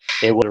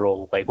 It was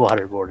literal, like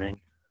waterboarding.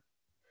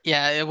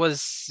 Yeah, it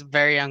was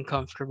very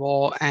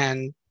uncomfortable,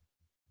 and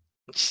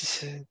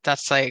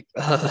that's like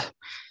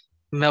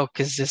milk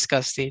is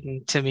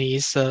disgusting to me.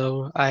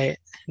 So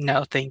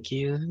no, thank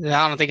you.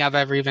 I don't think I've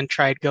ever even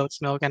tried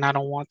goat's milk, and I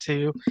don't want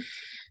to.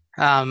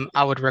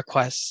 I would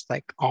request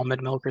like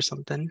almond milk or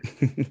something.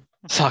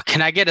 So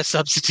can I get a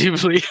substitute,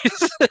 please?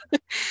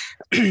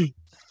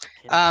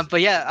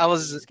 But yeah, I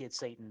was. Please get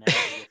Satan out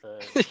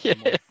with a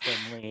more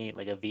friendly,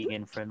 like a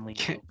vegan friendly.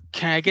 Can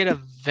I get a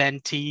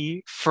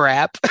venti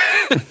frap?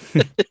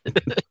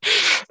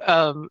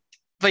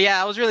 But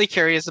yeah, I was really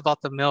curious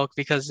about the milk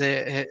because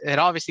it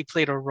obviously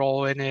played a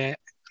role in it,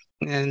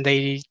 and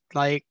they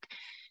like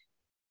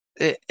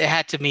it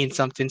had to mean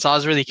something. So I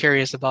was really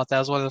curious about that. It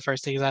was one of the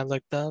first things I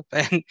looked up,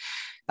 and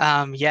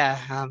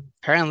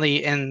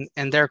apparently in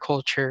their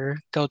culture,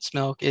 goat's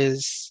milk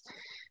is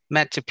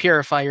meant to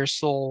purify your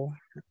soul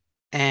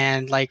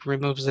and like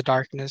removes the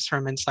darkness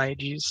from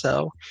inside you.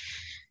 So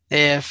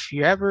if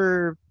you're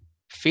ever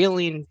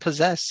feeling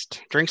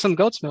possessed, drink some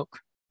goat's milk.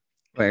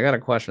 Wait, I got a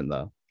question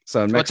though.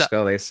 So in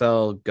Mexico, they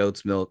sell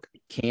goat's milk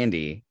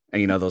candy,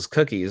 and those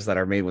cookies that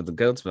are made with the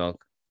goat's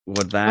milk.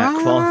 Would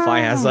that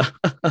qualify as a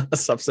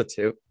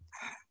substitute?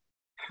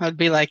 I'd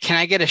be like, can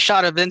I get a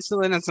shot of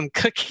insulin and some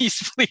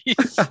cookies,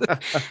 please?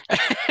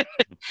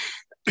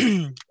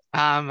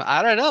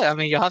 I don't know. I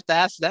mean, you'll have to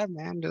ask them,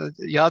 man.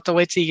 You'll have to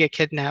wait till you get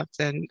kidnapped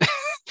and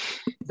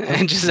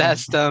and just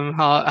ask them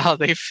how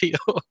they feel.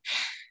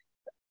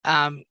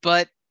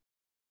 But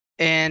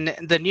in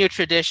the new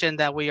tradition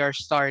that we are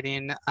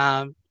starting,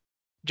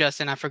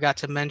 Justin, I forgot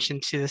to mention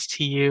this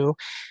to you.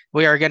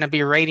 We are going to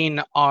be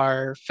rating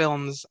our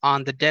films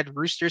on the Dead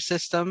Rooster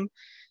system.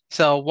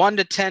 So 1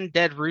 to 10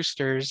 dead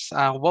roosters.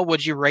 What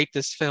would you rate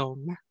this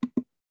film?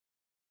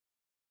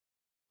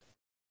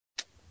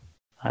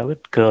 I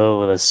would go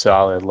with a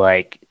solid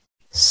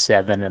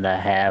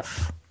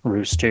 7.5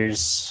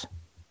 roosters.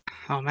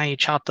 Oh man, you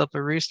chopped up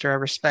a rooster. I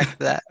respect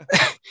that.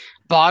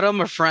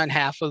 Bottom or front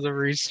half of the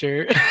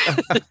rooster?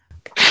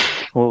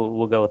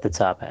 We'll go with the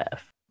top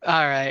half.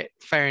 All right,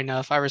 fair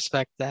enough. I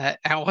respect that.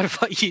 And what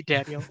about you,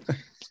 Daniel?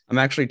 I'm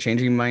actually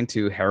changing mine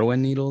to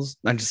heroin needles.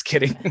 I'm just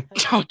kidding.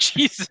 Oh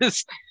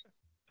Jesus.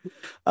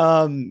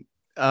 With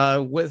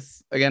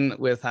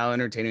how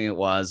entertaining it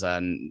was,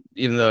 and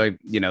even though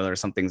there are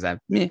some things that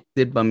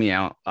did bum me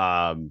out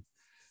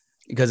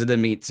because it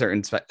didn't meet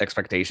certain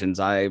expectations,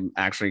 I'm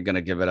actually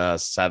gonna give it a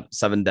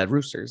 7 dead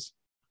roosters.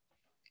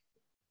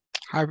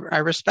 I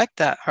respect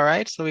that. All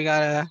right, so we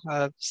got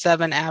a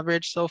 7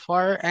 average so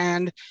far,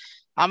 and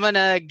I'm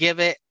gonna give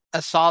it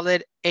a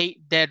solid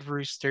 8 dead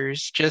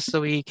roosters, just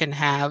so we can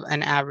have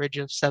an average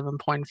of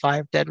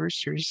 7.5 dead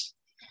roosters.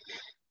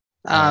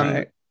 All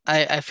right.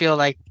 I feel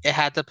like it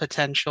had the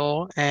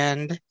potential,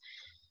 and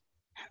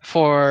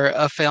for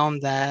a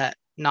film that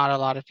not a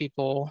lot of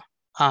people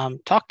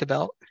talked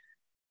about,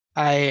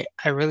 I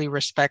really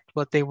respect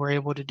what they were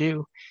able to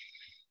do.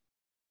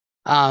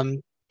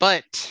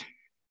 But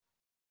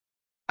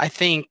I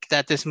think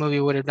that this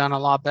movie would have done a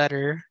lot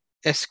better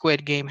if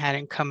Squid Game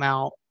hadn't come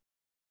out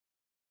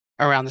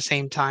around the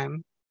same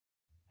time,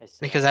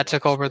 because that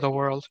took over the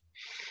world.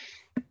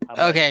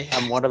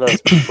 I'm one of those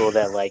people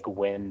that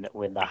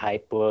when the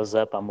hype blows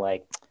up, I'm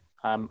like,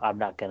 I'm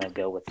not gonna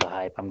go with the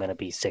hype. I'm gonna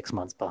be 6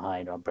 months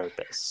behind on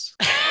purpose.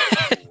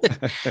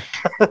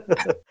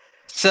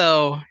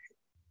 So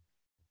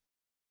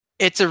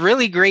it's a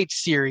really great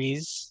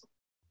series,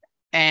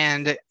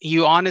 and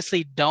you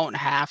honestly don't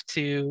have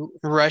to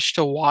rush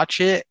to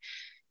watch it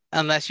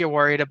unless you're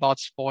worried about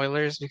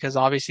spoilers, because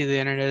obviously the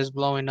internet is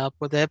blowing up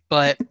with it.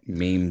 But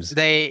memes.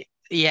 They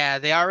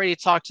already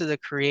talked to the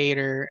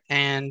creator,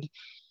 and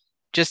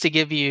just to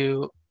give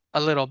you a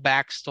little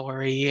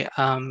backstory,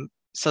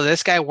 so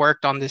this guy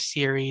worked on this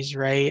series,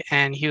 right?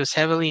 And he was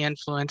heavily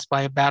influenced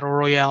by Battle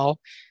Royale,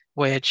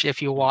 which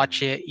if you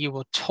watch it, you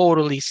will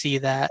totally see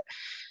that.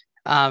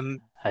 I've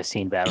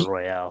seen Battle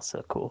Royale,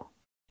 so cool.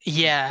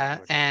 Yeah,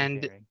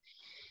 and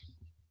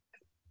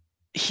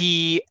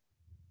he,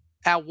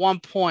 at one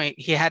point,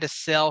 he had to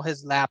sell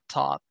his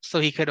laptop so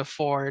he could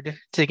afford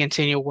to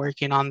continue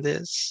working on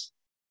this.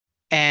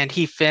 And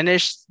he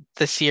finished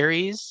the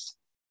series,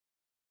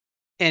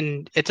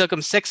 and it took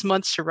him 6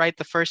 months to write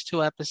the first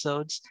 2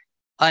 episodes,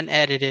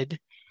 unedited.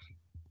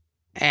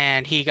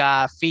 And he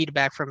got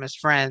feedback from his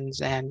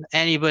friends and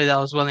anybody that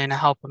was willing to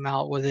help him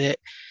out with it.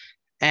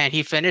 And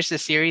he finished the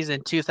series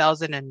in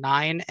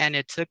 2009, and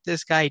it took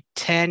this guy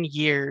 10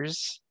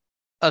 years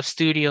of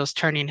studios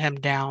turning him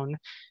down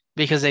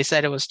because they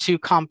said it was too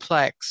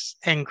complex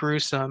and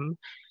gruesome,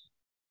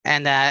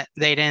 and that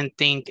they didn't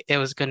think it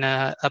was going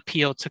to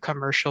appeal to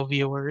commercial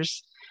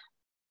viewers.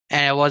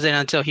 And it wasn't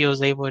until he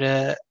was able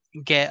to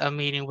get a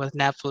meeting with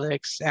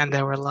Netflix, and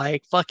they were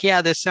like, fuck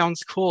yeah, this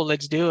sounds cool,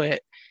 let's do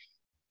it.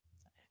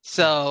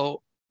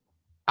 So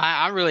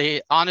I'm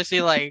really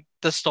honestly like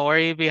the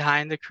story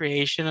behind the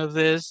creation of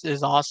this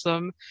is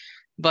awesome,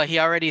 but he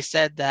already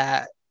said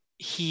that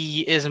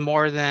he is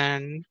more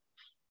than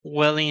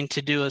willing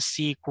to do a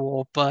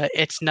sequel, but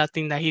it's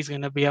nothing that he's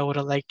gonna be able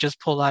to like just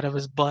pull out of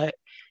his butt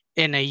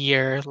in a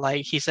year.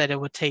 Like he said, it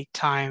would take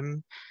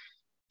time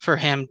for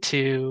him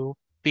to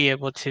be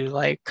able to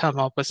like come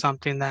up with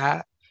something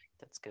That's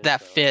good that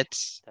though.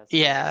 fits. That's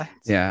Yeah,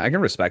 Yeah, I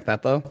can respect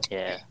that though.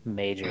 yeah,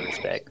 major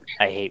respect.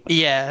 I hate when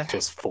yeah,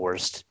 just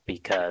forced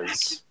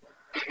because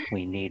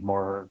we need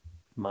more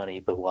money,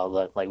 but while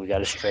like we got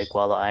to strike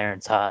while the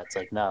iron's hot. It's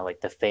like no, like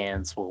the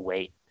fans will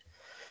wait.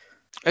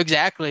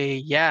 exactly.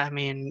 Yeah, I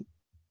mean,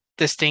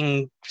 this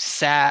thing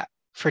sat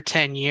for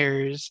 10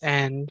 years,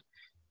 and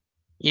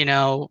you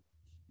know,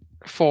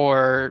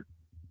 for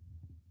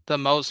the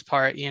most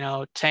part,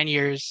 10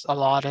 years, a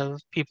lot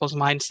of people's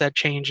mindset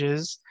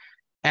changes,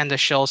 and the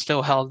show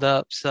still held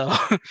up. So,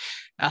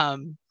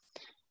 um,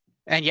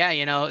 and yeah,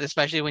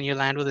 especially when you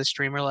land with a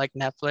streamer like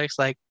Netflix,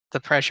 like the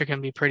pressure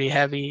can be pretty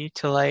heavy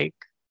to like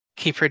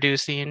keep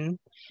producing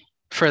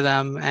for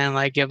them and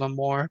like give them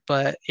more.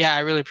 But yeah, I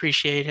really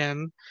appreciate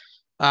him.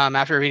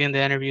 After reading the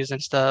interviews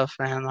and stuff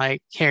and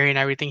like hearing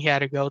everything he had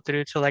to go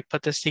through to like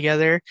put this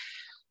together,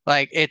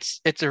 like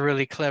it's a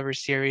really clever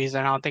series,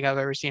 and I don't think I've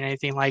ever seen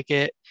anything like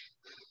it.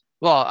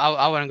 Well,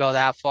 I wouldn't go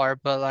that far,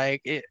 but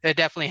like it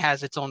definitely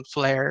has its own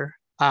flair.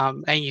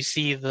 And you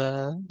see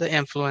the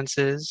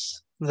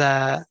influences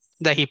that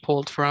he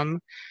pulled from.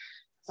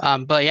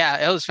 But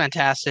yeah, it was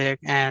fantastic,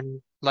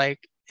 and like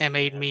it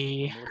made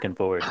me, I'm looking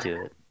forward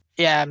to it.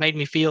 yeah, it made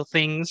me feel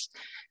things.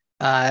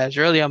 It was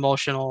really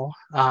emotional.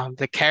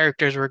 The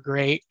characters were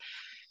great.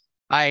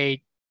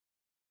 I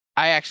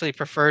I actually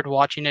preferred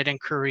watching it in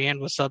Korean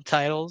with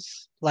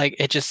subtitles. Like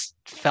it just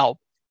felt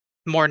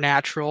more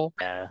natural.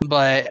 Yeah, I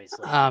But always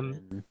like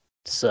doing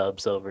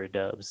subs over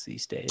dubs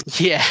these days.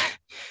 yeah.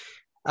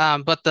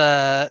 But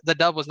the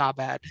dub was not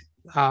bad.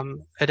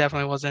 It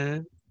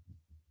definitely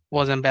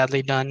wasn't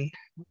badly done.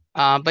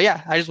 But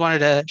yeah, I just wanted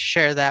to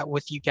share that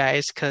with you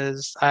guys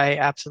because I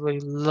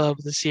absolutely love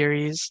the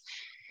series.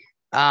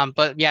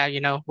 But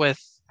yeah, with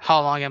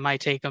how long it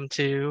might take them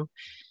to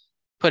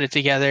put it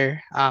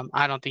together,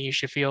 I don't think you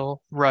should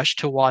feel rushed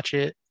to watch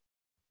it.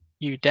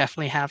 You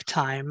definitely have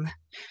time.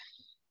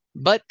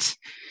 But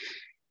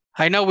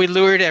I know we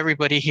lured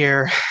everybody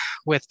here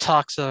with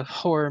talks of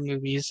horror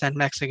movies and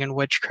Mexican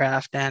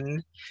witchcraft,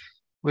 and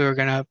we were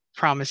gonna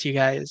promise you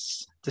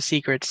guys the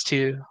secrets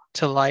to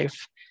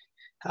life.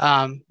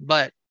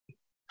 But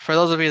for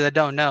those of you that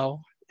don't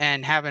know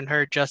and haven't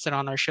heard Justin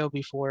on our show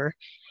before,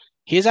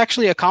 he is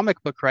actually a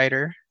comic book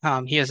writer.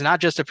 He is not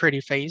just a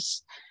pretty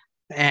face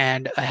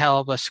and a hell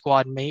of a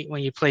squad mate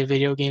when you play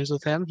video games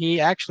with him. He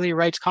actually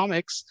writes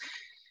comics.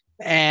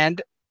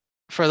 And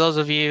for those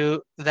of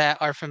you that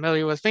are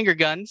familiar with Finger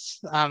Guns,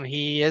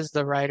 he is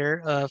the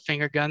writer of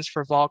Finger Guns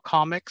for Vault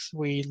Comics.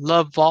 We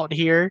love Vault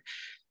here,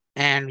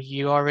 and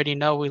you already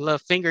know we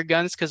love Finger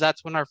Guns because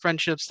that's when our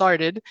friendship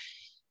started.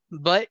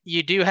 But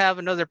you do have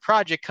another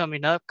project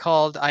coming up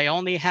called I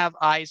Only Have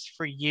Eyes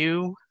for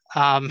You.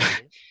 Um,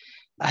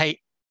 I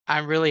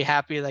I'm really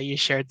happy that you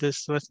shared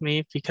this with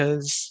me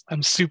because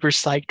I'm super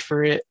psyched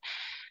for it.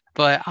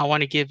 But I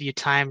want to give you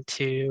time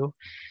to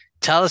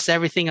tell us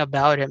everything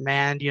about it,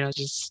 man.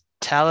 Just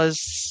tell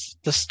us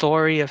the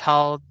story of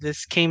how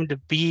this came to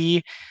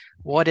be,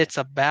 what it's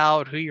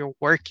about, who you're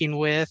working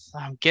with.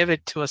 Give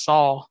it to us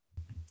all.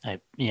 I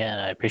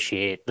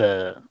appreciate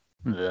the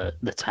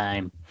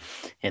time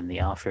and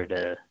the offer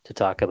to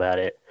talk about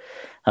it.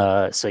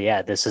 So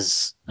yeah, this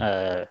is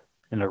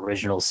an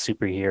original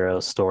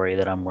superhero story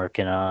that I'm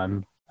working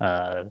on.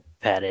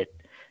 Had it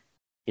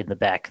in the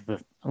back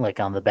of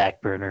on the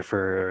back burner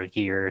for a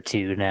year or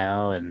two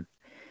now, and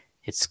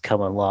it's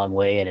come a long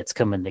way, and it's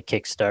coming to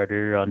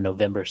Kickstarter on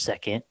November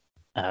 2nd.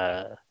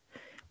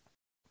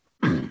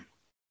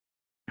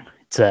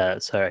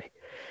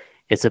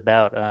 It's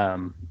about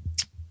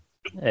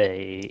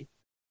a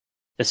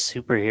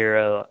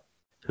superhero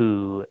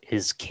who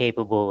is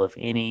capable of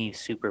any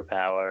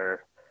superpower,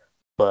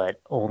 but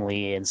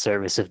only in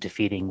service of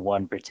defeating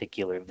one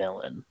particular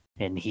villain,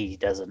 and he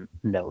doesn't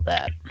know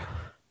that.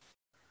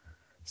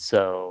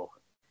 So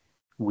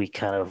we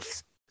kind of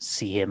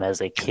see him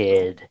as a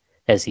kid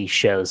as he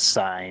shows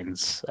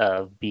signs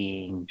of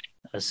being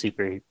a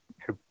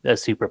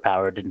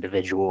superpowered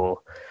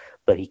individual,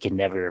 but he can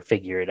never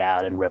figure it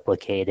out and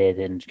replicate it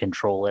and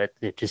control it.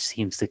 It just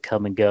seems to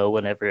come and go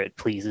whenever it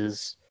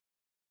pleases.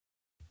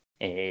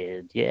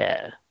 And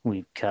yeah,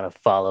 we kind of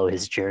follow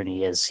his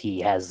journey as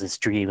he has this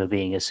dream of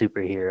being a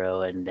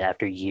superhero. And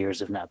after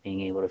years of not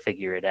being able to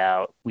figure it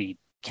out, we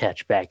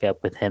catch back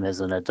up with him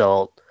as an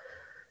adult,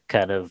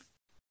 kind of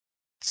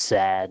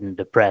sad and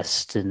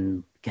depressed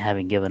and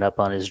having given up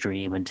on his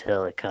dream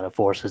until it kind of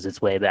forces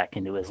its way back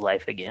into his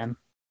life again.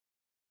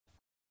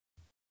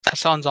 That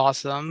sounds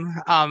awesome.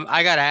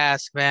 I gotta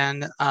ask,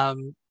 man.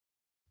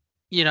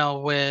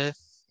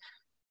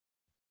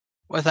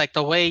 With like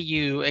the way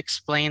you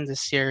explain the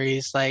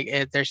series, like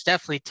there's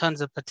definitely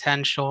tons of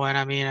potential. And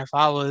I mean, if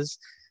I was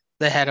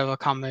the head of a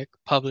comic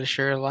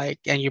publisher, like,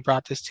 and you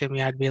brought this to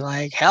me, I'd be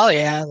like, hell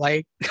yeah,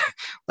 like,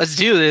 let's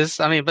do this.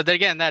 I mean, but then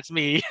again, that's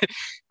me.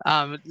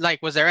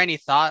 Like, was there any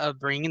thought of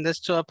bringing this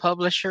to a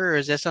publisher, or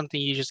is this something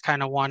you just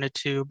kind of wanted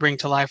to bring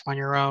to life on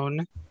your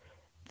own?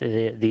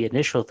 The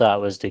initial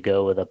thought was to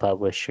go with a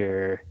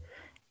publisher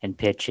and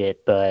pitch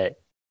it, but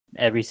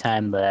every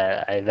time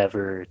that I've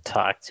ever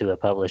talked to a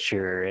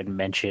publisher and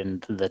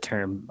mentioned the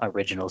term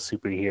original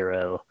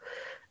superhero,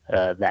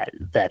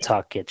 that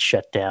talk gets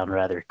shut down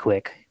rather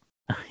quick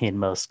in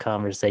most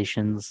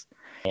conversations.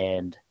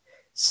 And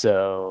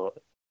so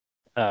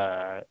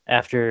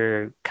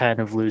after kind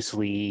of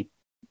loosely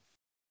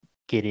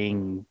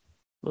getting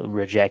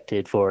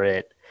rejected for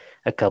it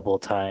a couple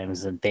of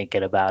times and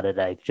thinking about it,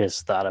 I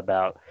just thought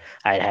about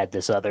I'd had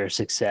this other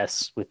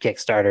success with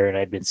Kickstarter, and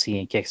I'd been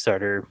seeing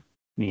Kickstarter,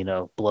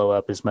 blow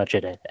up as much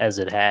as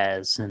it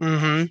has in the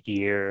last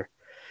year.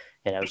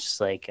 And I was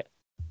just like,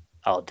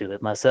 I'll do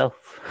it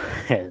myself.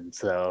 And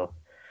so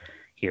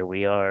here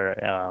we are.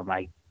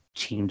 I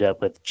teamed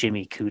up with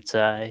Jimmy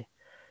Kutsai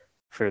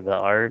for the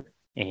art,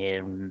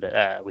 and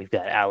we've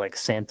got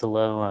Alex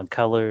Santolo on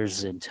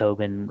colors and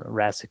Tobin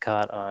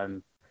Rassicot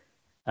on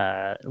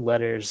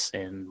letters,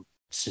 and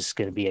it's just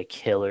going to be a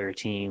killer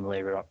team.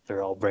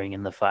 They're all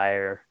bringing the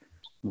fire.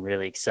 I'm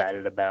really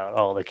excited about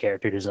all the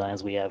character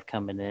designs we have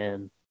coming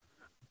in.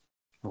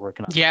 We're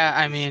working on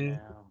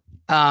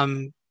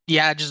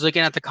yeah, just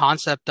looking at the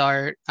concept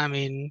art, I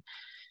mean,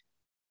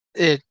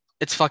 it's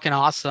fucking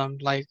awesome.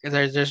 Like,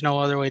 there's no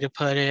other way to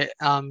put it.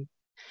 I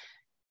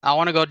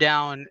want to go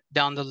down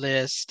the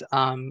list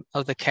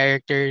of the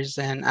characters,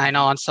 and I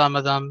know on some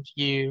of them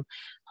you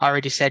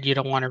already said you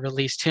don't want to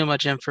release too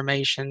much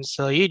information,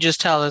 so you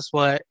just tell us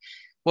what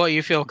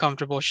you feel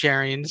comfortable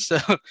sharing. So,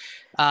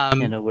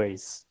 no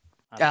worries.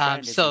 I'm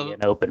trying to be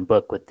an open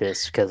book with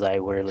this because I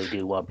really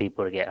do want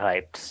people to get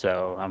hyped.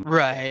 So I'm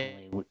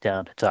definitely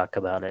down to talk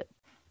about it.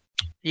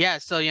 Yeah,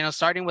 so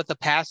starting with the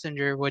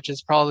Passenger, which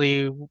is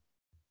probably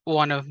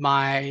one of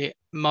my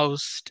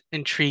most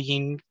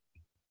intriguing,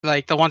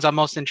 like the ones I'm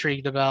most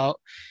intrigued about.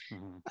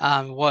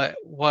 What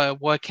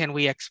can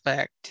we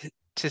expect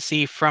to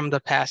see from the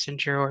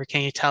Passenger, or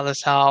can you tell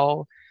us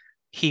how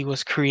he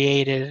was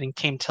created and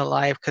came to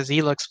life? Because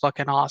he looks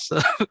fucking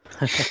awesome.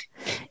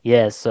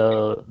 Yeah,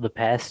 so the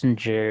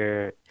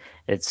Passenger,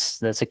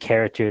 that's a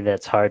character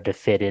that's hard to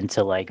fit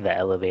into like the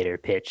elevator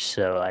pitch.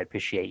 So I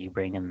appreciate you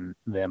bringing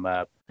them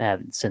up,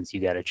 since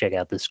you got to check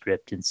out the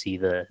script and see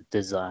the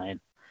design.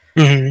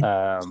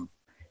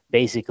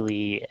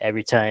 Basically,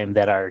 every time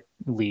that our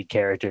lead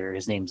character,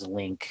 his name's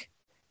Link,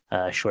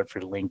 short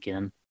for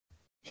Lincoln,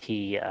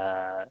 he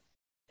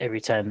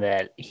every time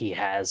that he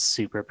has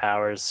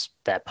superpowers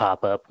that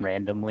pop up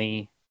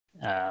randomly,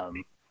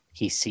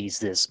 he sees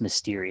this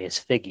mysterious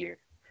figure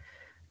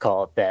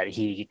that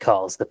he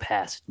calls the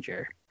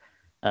Passenger,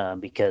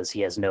 because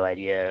he has no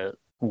idea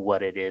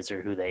what it is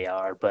or who they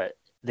are, but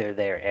they're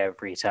there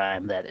every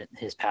time that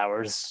his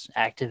powers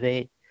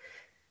activate.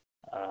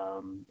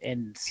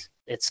 And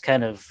it's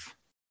kind of,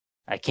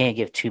 I can't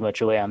give too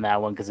much away on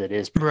that one because it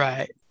is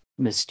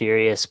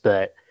mysterious,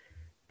 but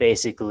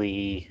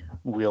basically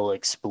we'll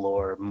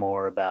explore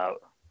more about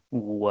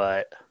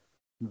what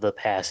the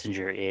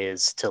Passenger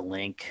is to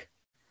Link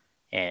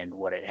and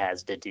what it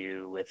has to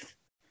do with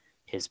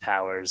his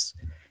powers.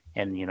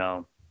 And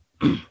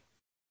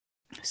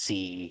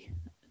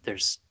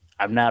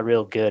I'm not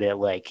real good at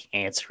like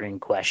answering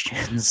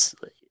questions.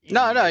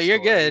 No, you're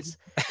good.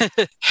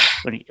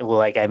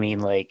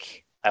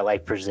 I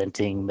like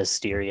presenting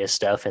mysterious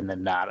stuff and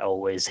then not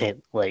always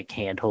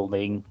hand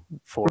holding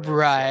for it.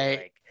 Right.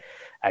 So,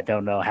 I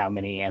don't know how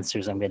many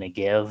answers I'm going to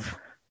give,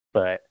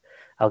 but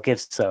I'll give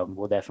some.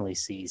 We'll definitely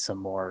see some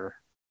more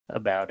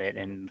about it,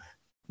 and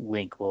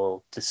Link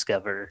will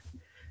discover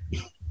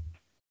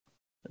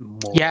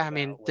more. Yeah, I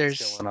mean,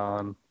 there's going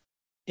on.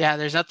 Yeah,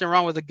 there's nothing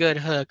wrong with a good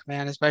hook,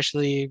 man,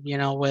 especially,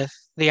 with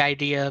the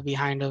idea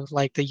behind of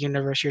like the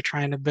universe you're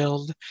trying to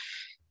build.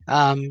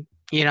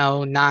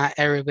 Not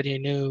everybody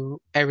knew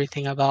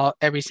everything about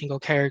every single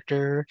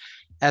character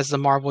as the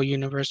Marvel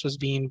universe was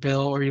being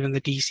built, or even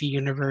the DC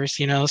universe,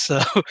 so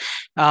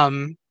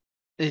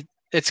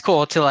it's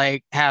cool to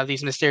like have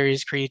these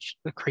mysterious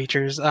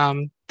creatures,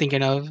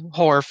 thinking of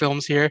horror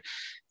films here,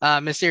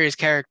 mysterious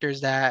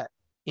characters that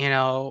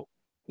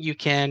you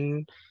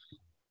can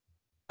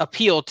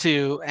appeal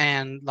to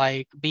and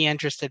like be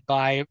interested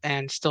by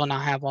and still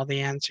not have all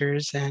the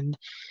answers. And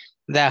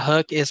that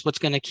hook is what's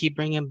going to keep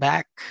bringing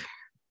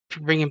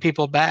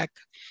people back.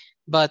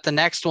 But the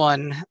next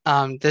one,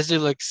 this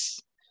dude looks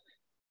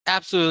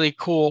absolutely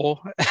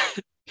cool.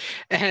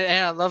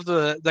 and I love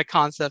the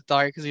concept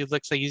art because he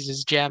looks like he's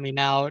just jamming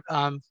out.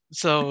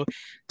 So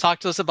talk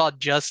to us about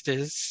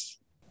Justice.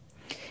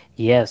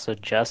 Yeah, so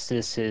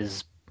Justice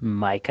is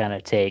my kind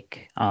of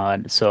take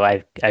on. So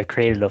I've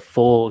created a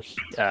full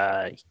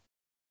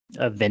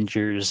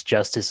Avengers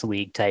Justice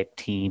League type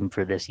team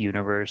for this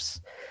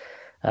universe.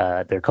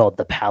 They're called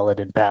the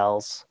Paladin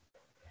Pals,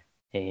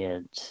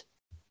 and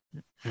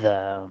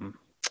the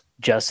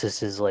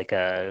Justice is like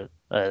a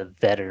a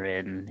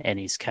veteran, and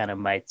he's kind of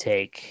my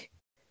take.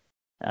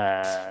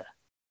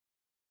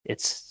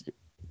 It's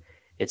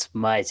it's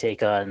my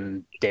take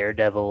on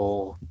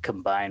Daredevil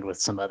combined with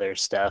some other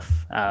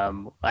stuff.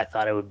 I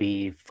thought it would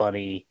be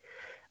funny.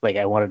 Like,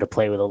 I wanted to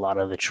play with a lot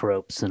of the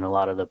tropes and a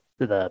lot of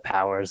the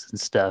powers and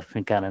stuff,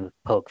 and kind of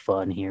poke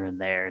fun here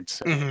and there. And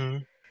so,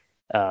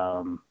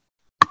 um,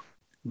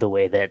 the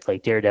way that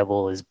like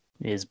Daredevil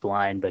is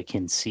blind but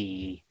can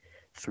see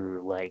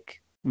through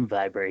like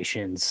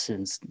vibrations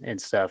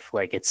and stuff,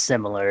 like it's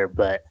similar,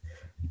 but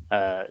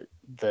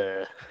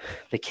the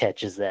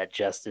catch is that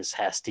Justice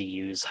has to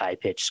use high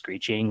pitched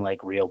screeching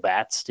like real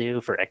bats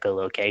do for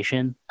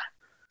echolocation.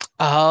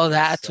 Oh,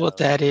 that's what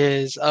that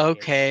is.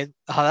 Okay.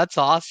 Oh, that's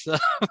awesome.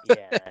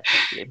 Yeah,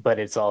 but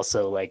it's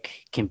also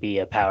like can be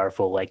a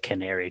powerful like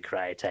canary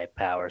cry type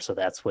power. So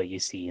that's what you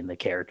see in the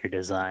character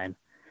design.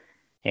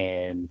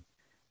 And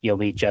you'll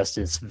meet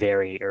Justice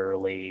very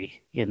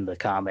early in the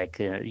comic.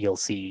 You'll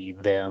see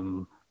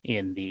them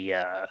in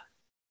the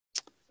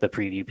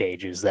preview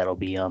pages that'll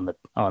be on the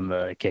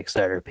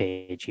Kickstarter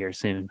page here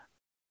soon.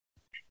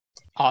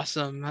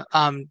 Awesome.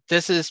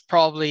 This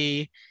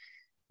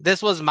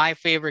was my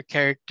favorite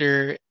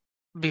character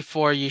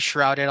before you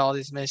shrouded all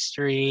this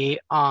mystery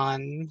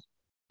on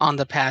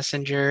the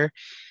Passenger.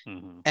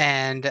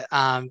 And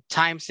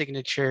Time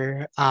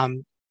Signature.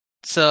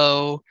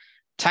 So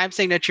Time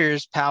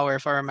Signature's power,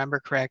 if I remember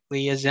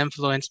correctly, is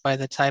influenced by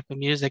the type of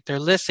music they're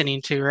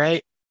listening to,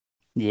 right?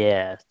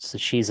 Yeah, so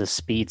she's a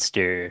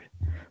speedster,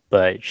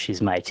 but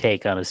she's my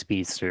take on a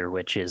speedster,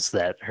 which is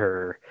that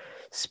her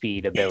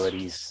speed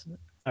abilities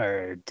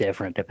are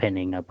different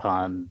depending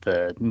upon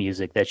the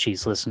music that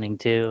she's listening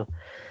to.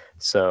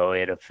 So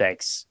it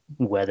affects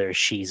whether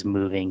she's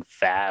moving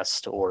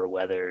fast or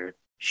whether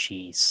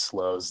she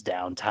slows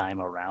down time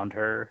around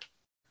her.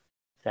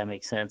 If that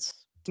makes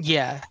sense?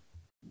 Yeah.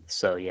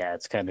 So yeah,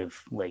 it's kind of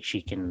like she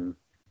can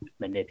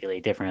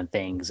manipulate different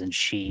things, and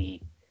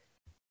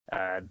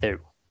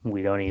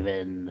we don't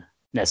even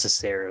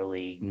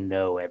necessarily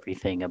know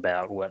everything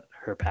about what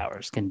her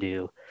powers can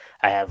do.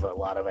 I have a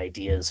lot of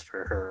ideas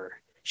for her.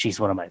 She's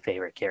one of my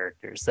favorite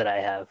characters that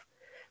I have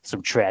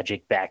some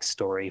tragic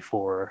backstory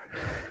for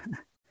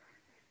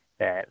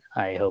that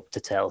I hope to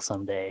tell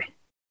someday.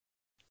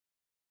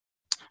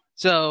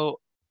 So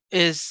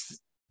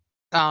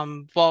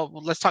well,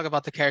 let's talk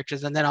about the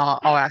characters, and then I'll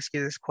ask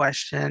you this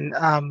question.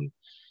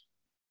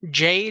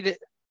 Jade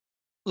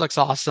looks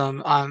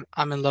awesome.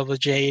 I'm in love with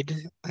Jade,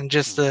 and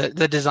just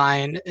the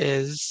design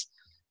is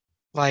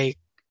like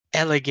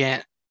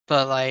elegant,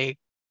 but like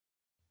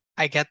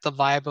I get the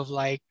vibe of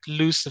like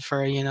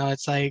Lucifer,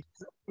 it's like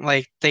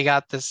they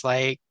got this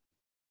like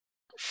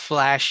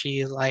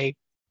flashy like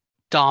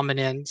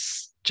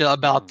dominance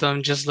about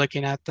them just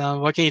looking at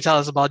them. What can you tell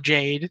us about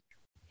Jade?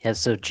 Yeah,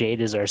 so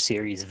Jade is our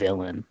series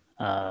villain.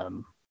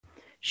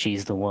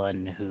 She's the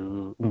one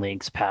who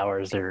Link's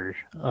powers are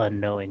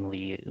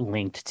unknowingly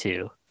linked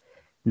to.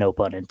 No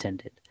pun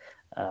intended.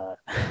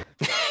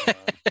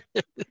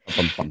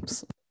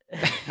 Bumps.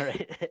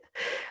 Right.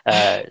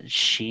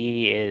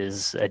 She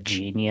is a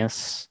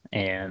genius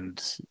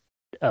and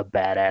a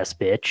badass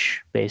bitch,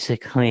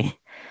 basically.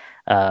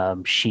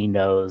 She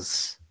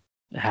knows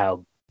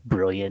how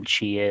brilliant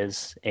she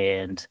is,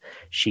 and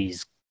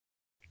she's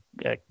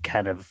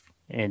kind of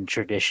in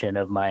tradition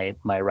of my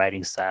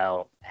writing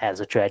style, has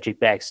a tragic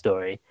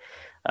backstory,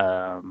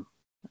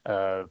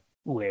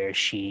 where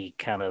she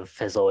kind of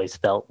has always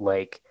felt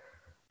like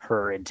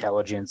her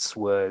intelligence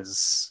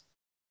was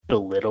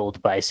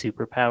belittled by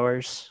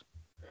superpowers.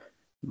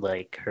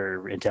 Like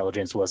her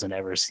intelligence wasn't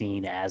ever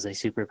seen as a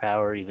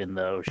superpower, even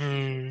though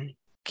she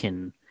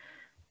can,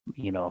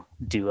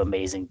 do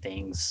amazing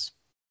things.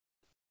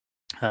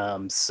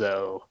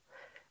 So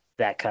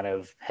that kind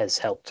of has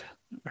helped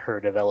her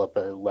develop a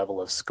level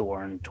of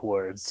scorn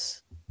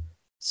towards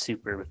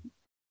superpowered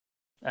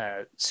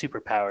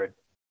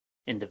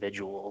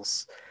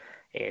individuals,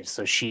 and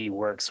so she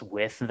works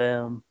with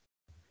them,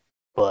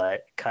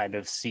 but kind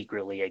of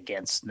secretly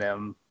against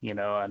them,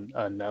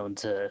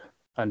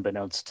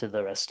 unbeknownst to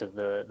the rest of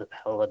the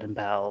Paladin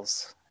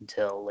pals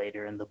until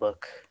later in the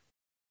book.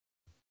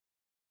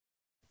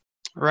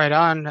 Right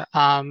on.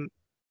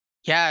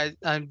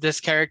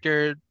 This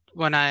character,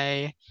 when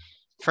I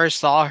first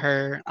saw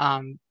her,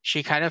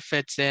 she kind of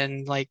fits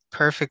in like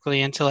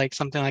perfectly into like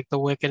something like the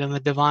Wicked and the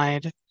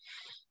Divine.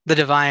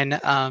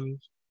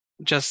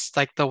 Just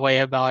like the way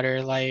about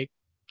her, like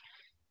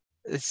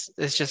it's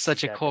just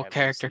such a cool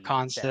character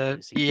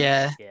concept.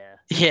 Yeah.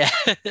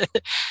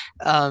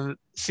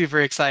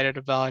 Super excited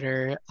about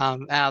her.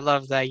 And I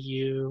love that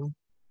you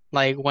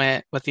like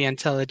went with the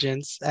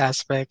intelligence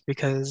aspect,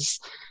 because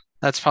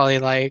that's probably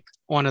like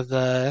one of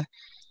the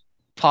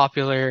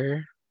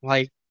popular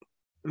like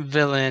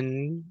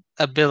villain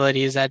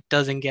abilities that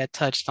doesn't get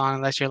touched on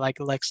unless you're like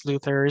Lex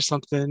Luthor or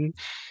something.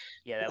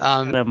 Yeah, that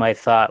was kind of my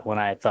thought when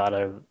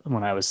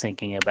I was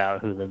thinking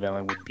about who the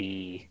villain would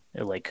be,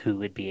 like who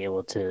would be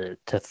able to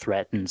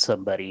threaten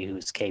somebody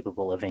who's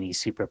capable of any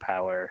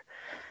superpower.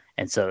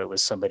 And so it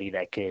was somebody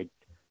that could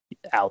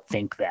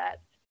outthink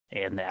that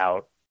and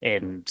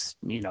and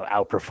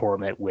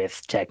outperform it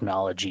with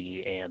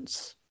technology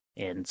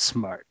and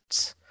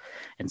smarts.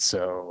 And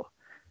so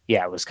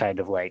yeah, it was kind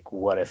of like,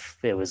 what if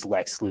it was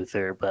Lex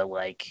Luthor but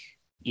like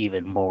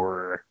even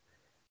more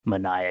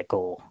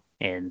maniacal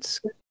and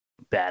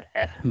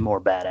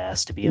more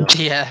badass, to be honest.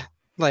 Yeah,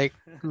 like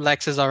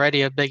Lex is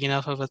already a big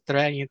enough of a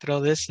threat. You throw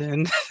this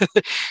in,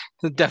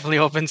 definitely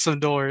opens some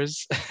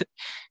doors.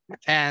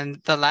 And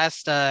the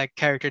last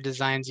character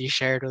designs you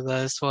shared with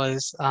us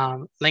was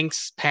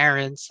Link's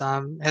parents,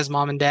 his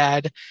mom and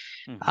dad.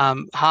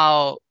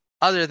 How,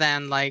 other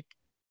than like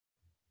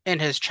in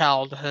his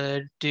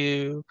childhood,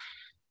 do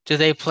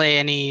they play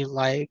any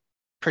like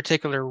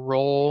particular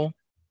role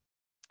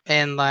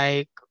in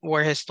like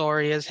where his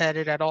story is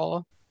headed at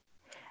all?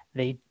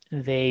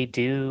 They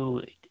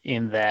do,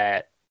 in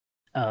that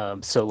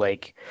so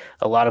like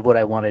a lot of what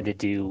I wanted to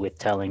do with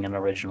telling an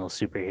original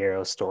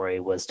superhero story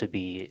was to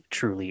be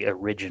truly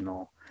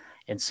original.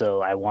 And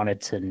so I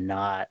wanted to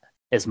not,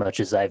 as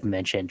much as I've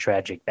mentioned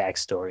tragic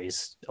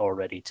backstories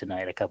already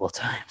tonight a couple of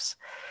times,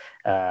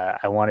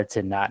 I wanted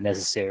to not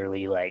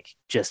necessarily like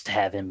just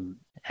have him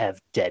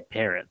have dead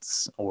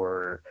parents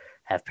or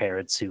have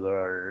parents who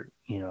are,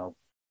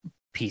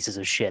 pieces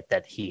of shit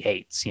that he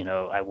hates.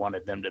 I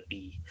wanted them to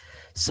be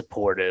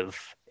supportive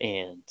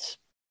and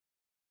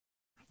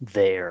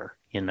there,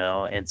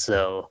 and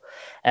so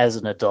as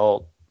an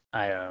adult,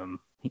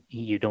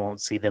 you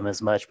don't see them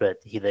as much, but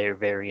they're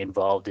very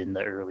involved in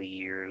the early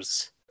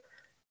years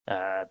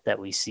that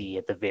we see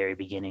at the very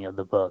beginning of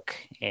the book,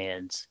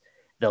 and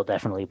they'll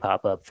definitely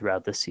pop up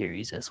throughout the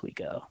series as we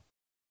go.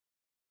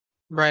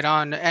 Right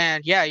on.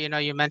 And yeah,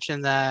 you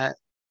mentioned that,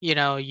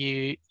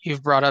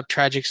 you've brought up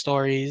tragic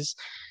stories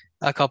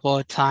a couple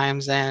of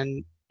times,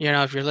 and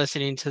if you're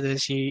listening to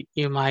this,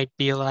 you might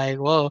be like,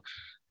 well,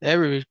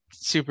 every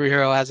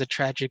superhero has a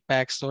tragic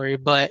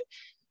backstory. But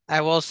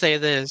I will say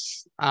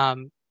this,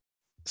 one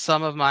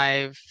of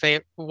my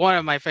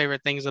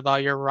favorite things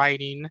about your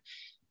writing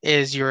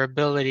is your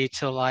ability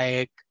to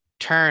like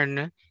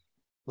turn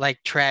like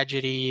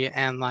tragedy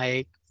and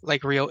like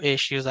real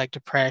issues like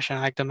depression,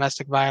 like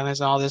domestic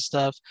violence and all this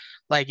stuff.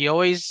 Like you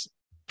always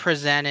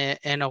present it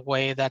in a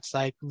way that's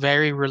like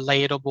very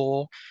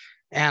relatable,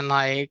 and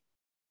like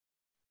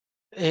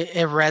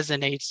it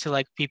resonates to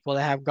like people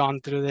that have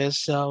gone through this.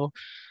 So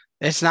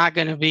it's not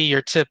going to be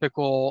your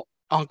typical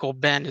Uncle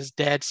Ben is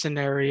dead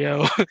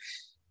scenario.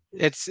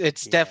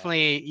 It's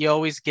definitely, you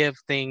always give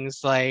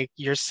things like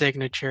your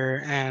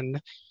signature, and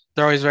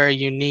they're always very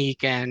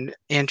unique and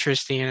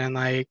interesting, and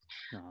like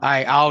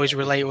I always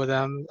relate with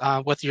them.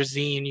 With your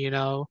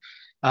zine,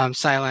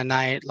 Silent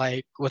Night,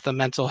 like with the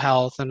mental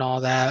health and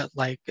all that,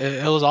 like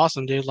it was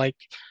awesome, dude. Like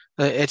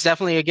it's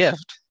definitely a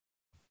gift.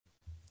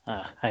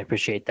 I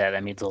appreciate that.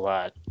 That means a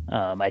lot.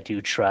 I do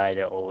try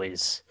to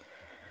always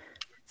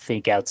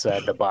think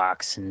outside the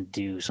box and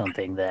do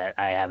something that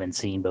I haven't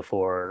seen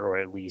before, or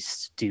at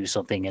least do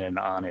something in an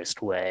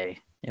honest way,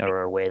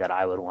 or a way that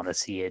I would want to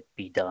see it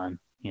be done,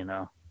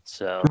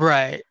 So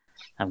Right.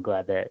 I'm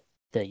glad that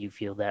you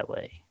feel that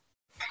way.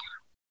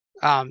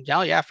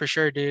 Yeah, for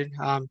sure, dude.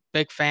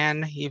 Big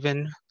fan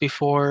even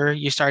before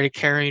you started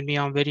carrying me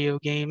on video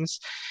games.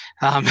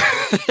 But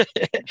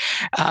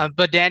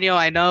Daniel,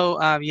 I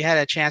know you had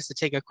a chance to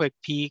take a quick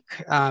peek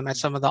at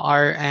some of the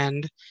art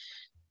and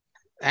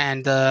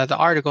the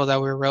article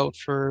that we wrote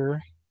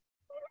for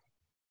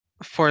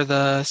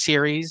the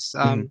series.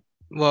 Well,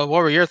 what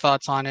were your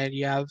thoughts on it? Do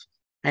you have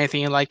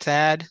anything you'd like to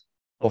add?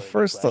 Well,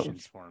 first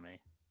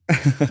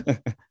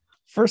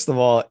of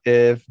all,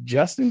 if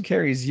Justin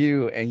carries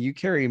you and you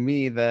carry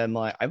me, then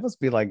like I must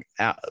be like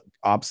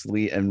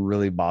obsolete and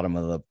really bottom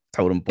of the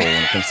totem pole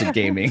when it comes to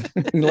gaming.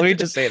 Let me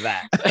just say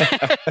that.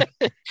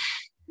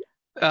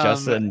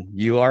 Justin,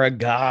 you are a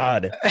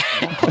god.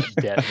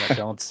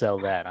 Don't sell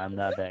that. I'm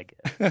not that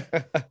good.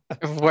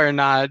 We're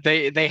not.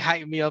 They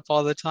hype me up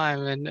all the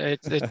time, and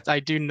I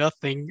do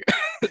nothing.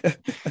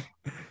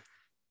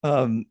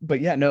 But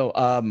yeah, no.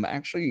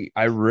 Actually,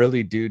 I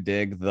really do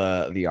dig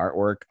the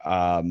artwork.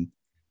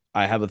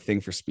 I have a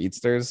thing for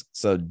speedsters,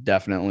 so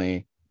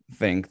definitely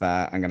think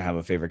that I'm gonna have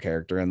a favorite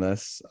character in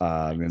this.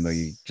 Even though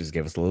you just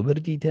gave us a little bit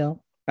of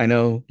detail, I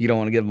know you don't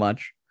want to give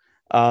much.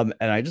 And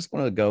I just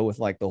want to go with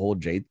like the whole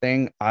Jade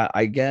thing.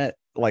 I get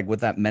like with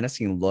that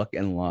menacing look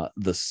and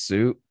the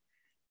suit.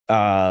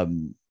 I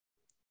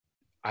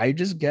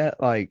just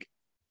get like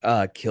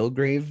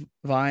Kilgrave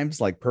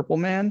vibes, like Purple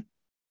Man.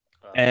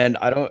 And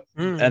I don't,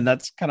 and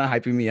that's kind of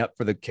hyping me up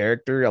for the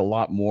character a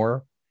lot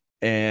more.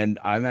 And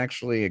I'm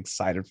actually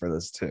excited for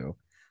this too.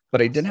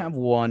 But I did have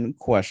one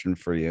question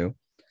for you.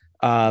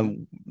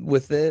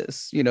 With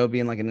this,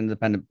 being like an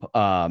independent,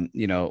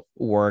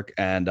 work,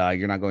 and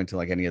you're not going to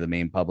like any of the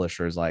main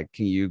publishers, like,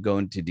 can you go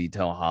into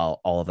detail how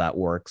all of that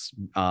works?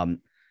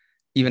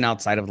 Even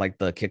outside of like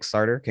the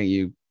Kickstarter, can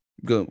you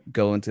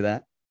go into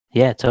that?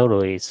 Yeah,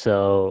 totally.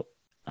 So,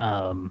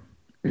 to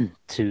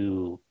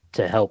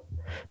help,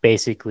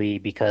 basically,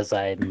 because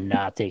I'm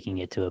not taking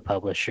it to a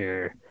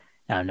publisher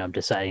and I'm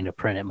deciding to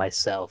print it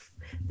myself,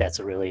 that's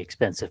a really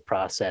expensive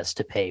process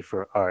to pay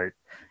for art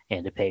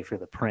and to pay for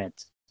the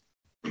print.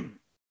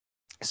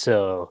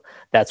 So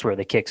that's where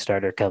the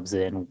Kickstarter comes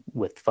in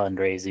with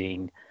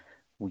fundraising.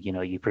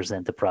 You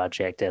present the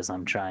project as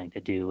I'm trying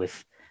to do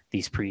with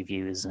these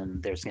previews,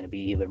 and there's going to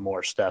be even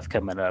more stuff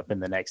coming up in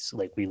the next,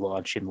 like, we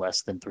launch in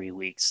less than 3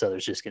 weeks. So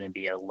there's just going to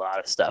be a lot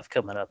of stuff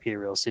coming up here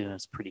real soon.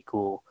 It's pretty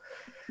cool.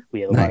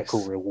 We have a lot of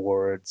cool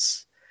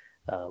rewards.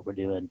 We're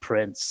doing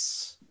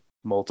prints,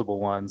 multiple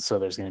ones. So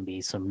there's going to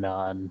be some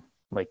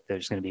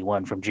there's going to be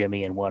one from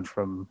Jimmy and one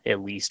from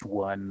at least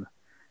one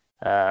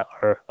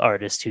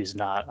artist who's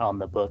not on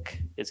the book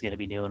is going to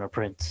be doing a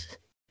print.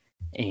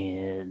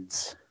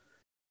 And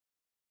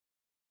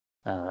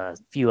a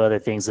few other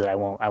things that I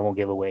won't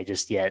give away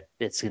just yet.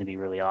 It's going to be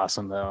really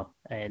awesome though.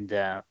 And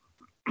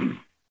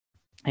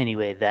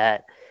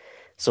anyway,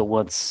 so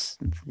once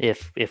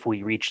if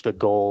we reach the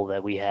goal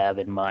that we have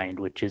in mind,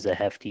 which is a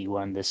hefty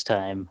one this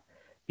time,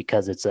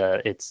 because it's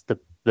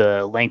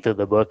the length of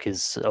the book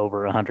is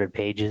over 100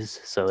 pages,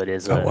 so it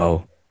is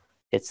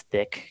it's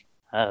thick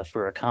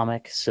for a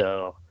comic.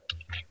 So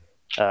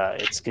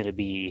it's going to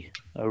be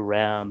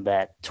around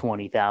that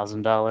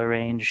 $20,000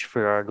 range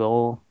for our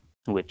goal,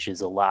 which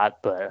is a lot,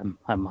 but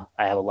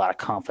I have a lot of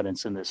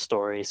confidence in this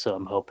story, so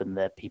I'm hoping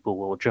that people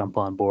will jump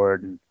on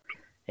board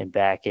and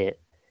back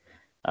it.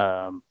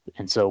 And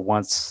so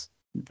once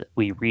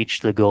we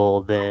reach the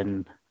goal,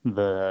 then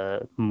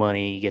the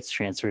money gets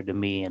transferred to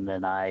me, and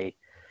then I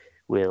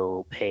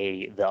will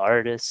pay the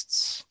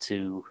artists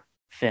to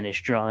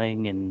finish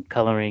drawing and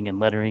coloring and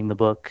lettering the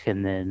book,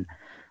 and then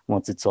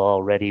once it's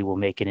all ready, we'll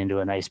make it into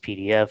a nice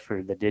PDF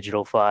for the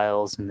digital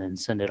files, and then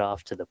send it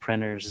off to the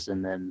printers,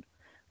 and then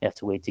we have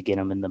to wait to get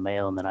them in the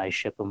mail, and then I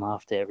ship them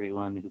off to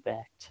everyone who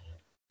backed.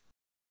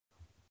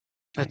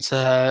 That's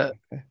I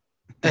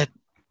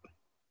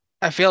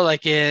feel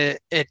like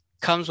it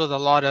comes with a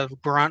lot of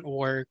grunt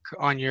work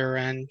on your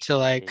end to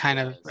like kind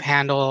of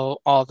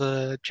handle all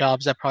the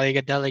jobs that probably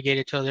get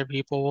delegated to other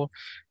people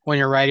when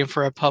you're writing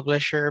for a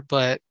publisher.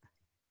 But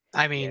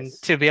I mean,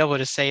 to be able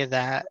to say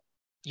that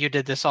you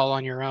did this all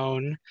on your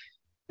own,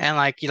 and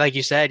like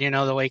you said,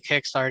 the way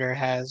Kickstarter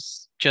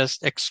has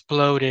just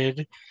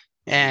exploded,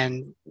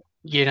 and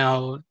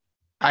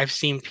I've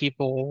seen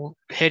people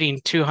hitting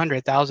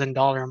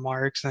 $200,000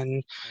 marks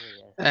and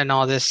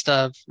all this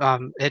stuff.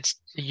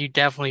 You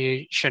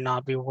definitely should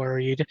not be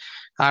worried.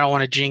 I don't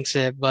want to jinx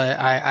it, but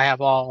I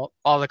have all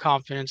the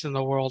confidence in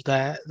the world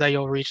that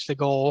you'll reach the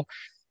goal,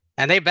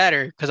 and they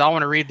better, because I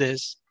want to read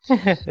this.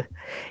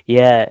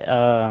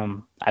 Yeah,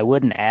 I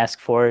wouldn't ask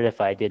for it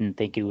if I didn't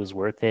think it was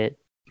worth it,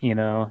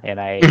 and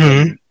I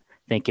didn't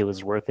think it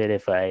was worth it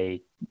if I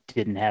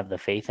didn't have the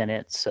faith in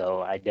it.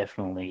 So I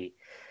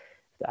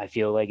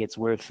feel like it's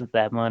worth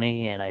that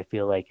money, and I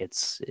feel like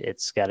it's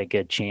got a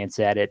good chance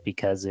at it,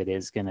 because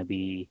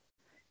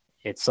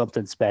it's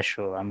something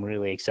special. I'm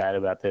really excited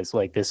about this.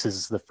 Like, this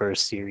is the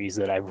first series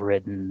that I've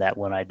written that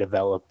when I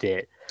developed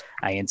it,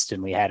 I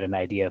instantly had an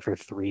idea for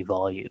 3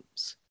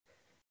 volumes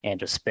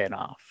and a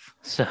spinoff.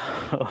 So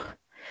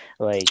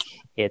like,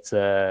 it's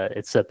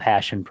a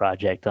passion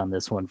project on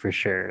this one for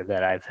sure,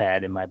 that I've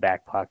had in my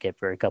back pocket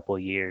for a couple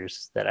of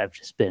years, that I've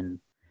just been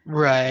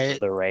right at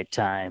the right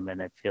time,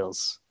 and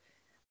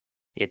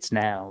it's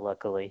now,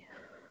 luckily.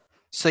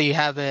 So you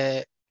have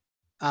it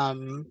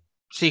so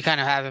you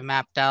kind of have it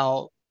mapped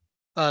out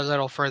a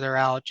little further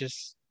out,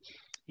 just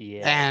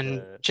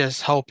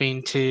just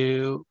hoping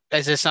to,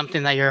 is this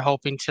something that you're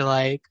hoping to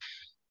like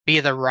be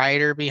the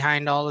writer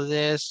behind all of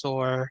this,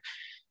 or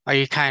are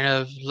you kind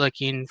of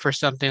looking for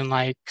something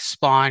like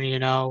Spawn,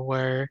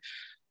 where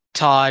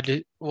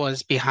Todd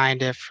was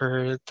behind it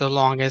for the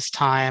longest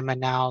time,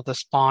 and now the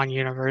Spawn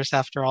universe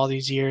after all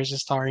these years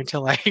is starting to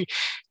like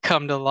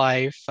come to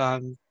life?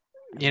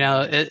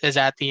 Is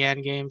at the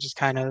end game just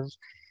kind of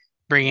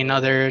bringing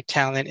other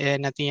talent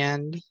in at the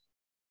end?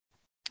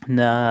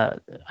 Nah,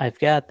 I've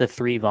got the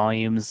 3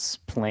 volumes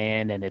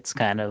planned, and it's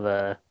kind of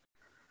a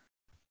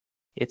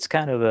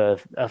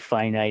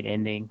finite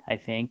ending, I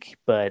think,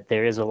 but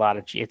there is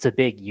it's a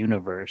big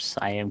universe.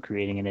 I am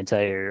creating an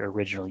entire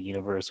original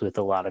universe with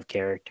a lot of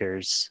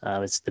characters.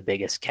 It's the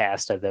biggest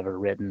cast I've ever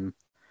written.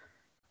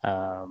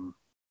 And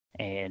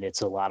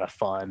it's a lot of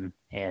fun,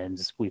 and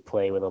we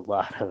play with a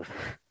lot of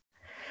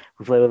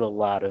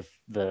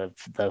the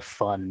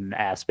fun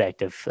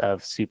aspect of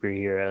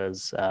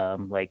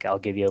superheroes. Like, I'll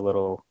give you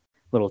a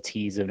little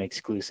tease of an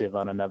exclusive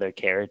on another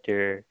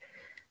character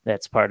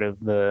that's part of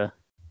the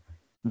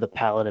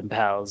Paladin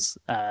Pals.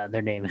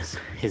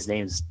 His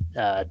name's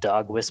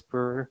Dog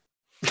Whisperer.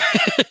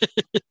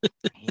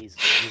 He's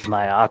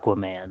my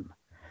Aquaman,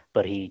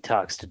 but he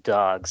talks to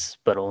dogs,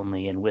 but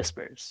only in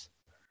whispers.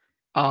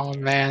 Oh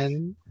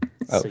man.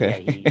 So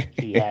okay. Yeah,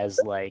 he has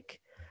like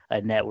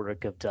a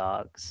network of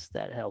dogs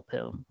that help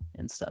him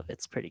and stuff.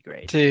 It's pretty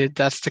great. Dude,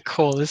 that's the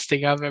coolest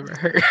thing I've ever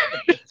heard.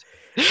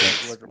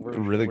 we're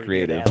really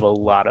creative. Have a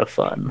lot of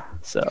fun.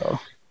 So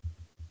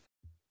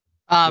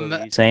what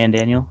were you saying,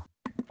 Daniel?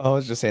 I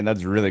was just saying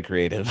that's really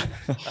creative.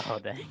 Oh,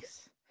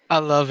 thanks. I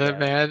love it,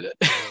 man.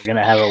 We're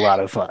gonna have a lot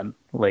of fun.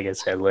 Like I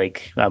said,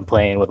 like, I'm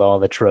playing with all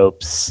the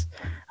tropes.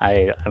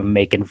 I'm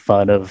making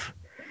fun of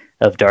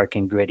dark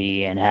and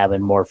gritty and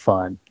having more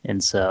fun.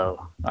 And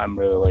so I'm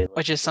really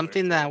which is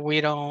something that we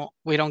don't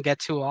get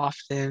too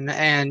often.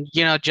 And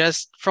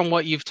just from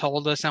what you've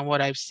told us and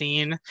what I've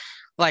seen,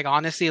 like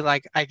honestly,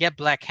 like I get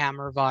Black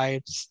Hammer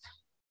vibes,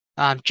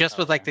 just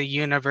with like the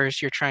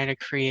universe you're trying to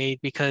create,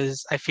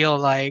 because I feel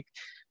like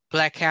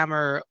Black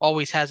Hammer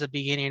always has a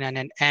beginning and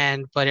an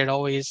end, but it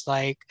always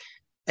like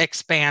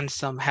expands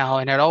somehow,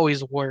 and it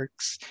always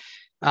works.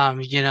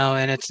 And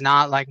it's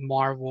not like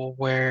Marvel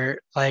where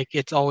like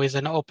it's always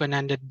an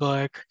open-ended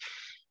book,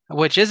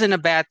 which isn't a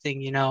bad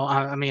thing.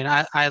 I mean,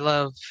 I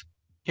love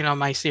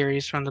my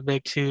series from the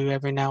big two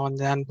every now and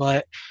then,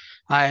 but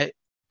I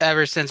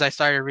ever since I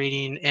started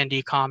reading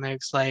indie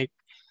comics, like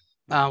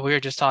we were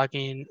just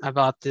talking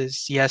about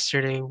this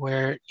yesterday,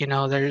 where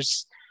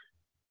there's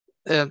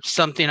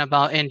something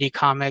about indie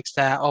comics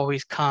that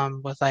always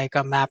come with like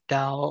a mapped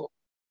out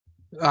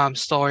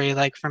story,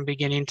 like from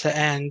beginning to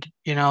end.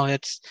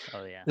 It's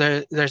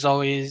there's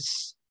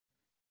always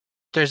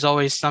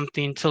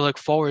something to look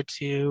forward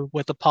to,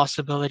 with the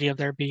possibility of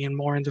there being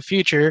more in the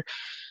future.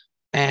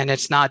 And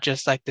it's not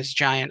just like this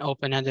giant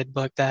open-ended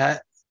book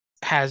that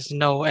has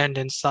no end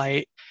in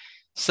sight.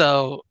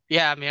 So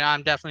yeah, I mean,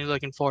 I'm definitely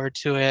looking forward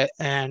to it.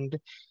 And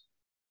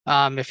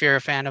if you're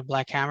a fan of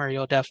Black Hammer,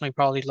 you'll definitely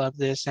probably love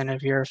this. And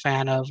if you're a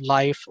fan of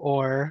Life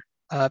or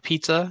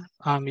pizza,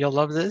 you'll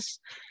love this.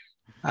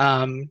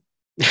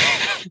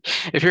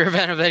 If you're a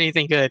fan of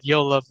anything good,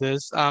 you'll love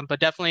this. But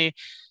definitely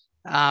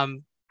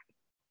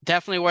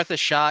worth a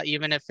shot,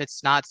 even if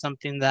it's not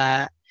something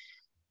that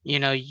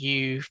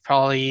you've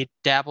probably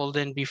dabbled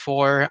in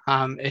before.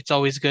 It's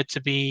always good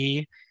to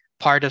be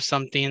part of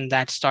something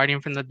that's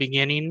starting from the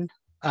beginning,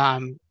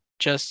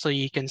 just so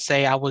you can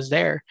say I was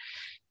there.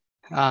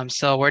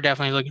 So we're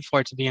definitely looking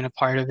forward to being a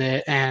part of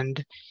it.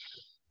 And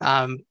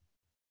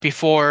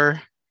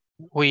before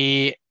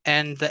we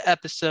end the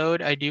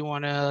episode, I do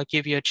want to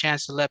give you a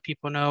chance to let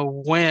people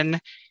know when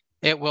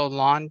it will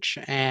launch,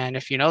 and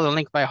if you know the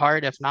link by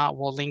heart. If not,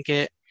 we'll link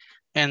it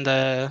in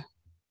the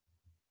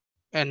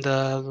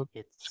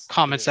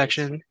comment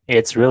section.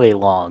 It's really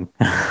long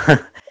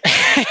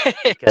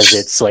because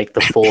it's like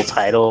the full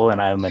title,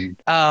 and I'm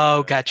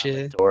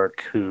gotcha. a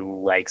dork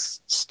who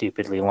likes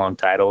stupidly long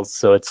titles.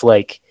 So it's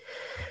like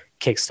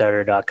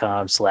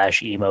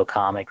Kickstarter.com/emo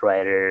comic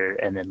writer,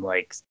 and then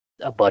like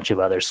a bunch of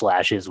other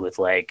slashes with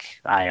like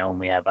I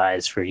Only Have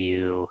Eyes for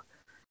You,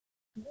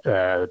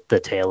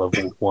 the tale of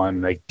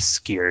one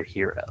obscure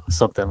hero,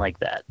 something like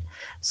that.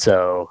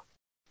 So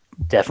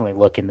definitely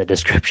look in the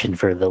description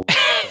for the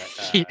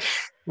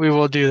we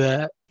will do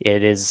that.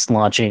 It is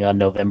launching on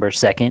November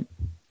 2nd,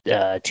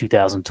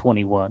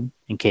 2021,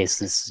 in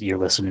case you're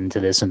listening to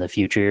this in the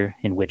future,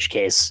 in which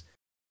case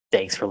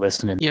thanks for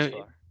listening this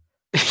far.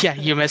 Yeah,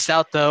 you missed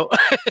out though.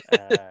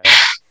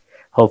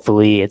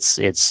 Hopefully it's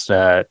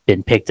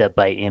been picked up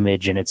by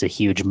Image, and it's a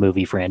huge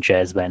movie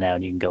franchise by now,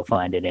 and you can go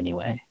find it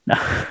anyway.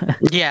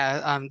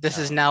 Yeah, this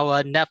is now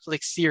a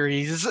Netflix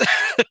series.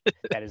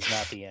 That is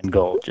not the end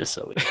goal, just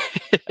so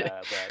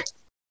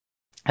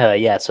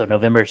yeah, so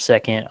November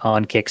 2nd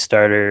on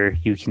Kickstarter.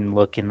 You can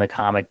look in the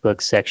comic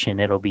book section.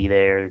 It'll be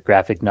there.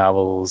 Graphic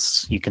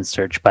novels, you can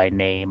search by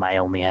name. I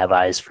Only Have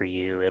Eyes for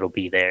You. It'll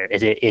be there.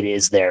 It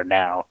is there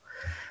now.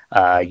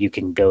 You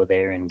can go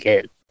there and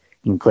you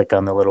can click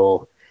on the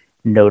little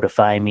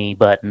notify me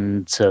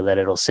button so that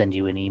it'll send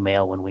you an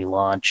email when we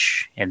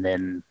launch, and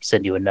then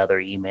send you another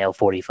email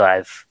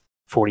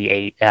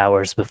 48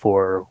 hours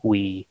before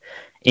we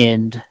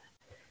end,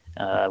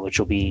 which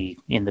will be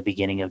in the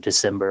beginning of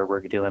December.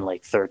 We're doing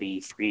like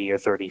 33 or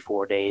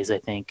 34 days, I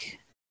think,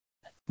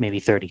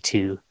 maybe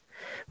 32.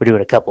 We're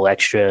doing a couple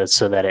extra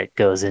so that it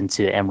goes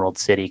into Emerald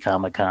City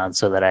Comic Con,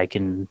 so that I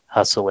can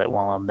hustle it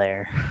while I'm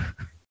there.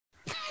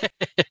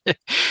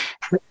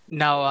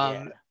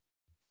 No,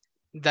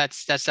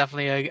 that's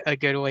definitely a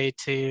good way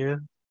to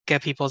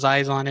get people's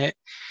eyes on it.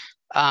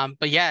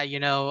 But yeah,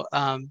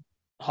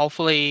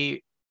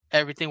 hopefully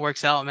everything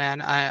works out,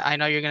 man. I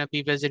know you're gonna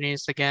be visiting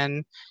us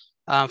again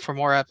for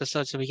more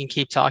episodes, so we can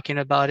keep talking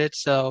about it.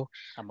 So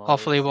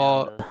hopefully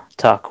we'll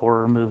talk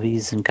horror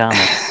movies and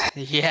comics.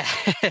 Yeah.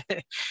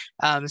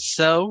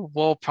 So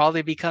we'll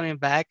probably be coming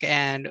back,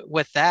 and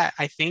with that,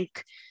 I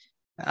think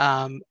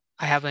I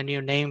have a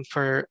new name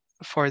for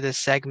this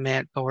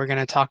segment, but we're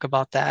gonna talk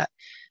about that.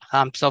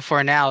 So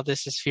for now,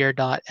 this is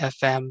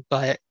Fear.fm,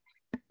 but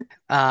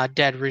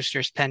Dead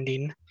Roosters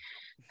pending.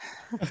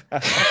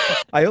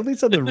 I only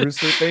said the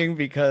rooster thing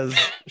because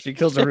she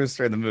kills a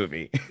rooster in the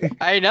movie.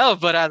 I know,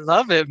 but I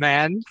love it,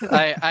 man.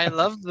 I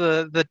love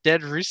the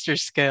Dead Rooster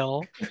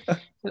scale.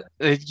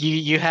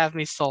 You have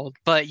me sold.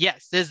 But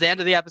yes, this is the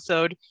end of the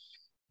episode.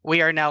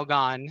 We are now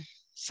gone.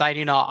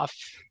 Signing off.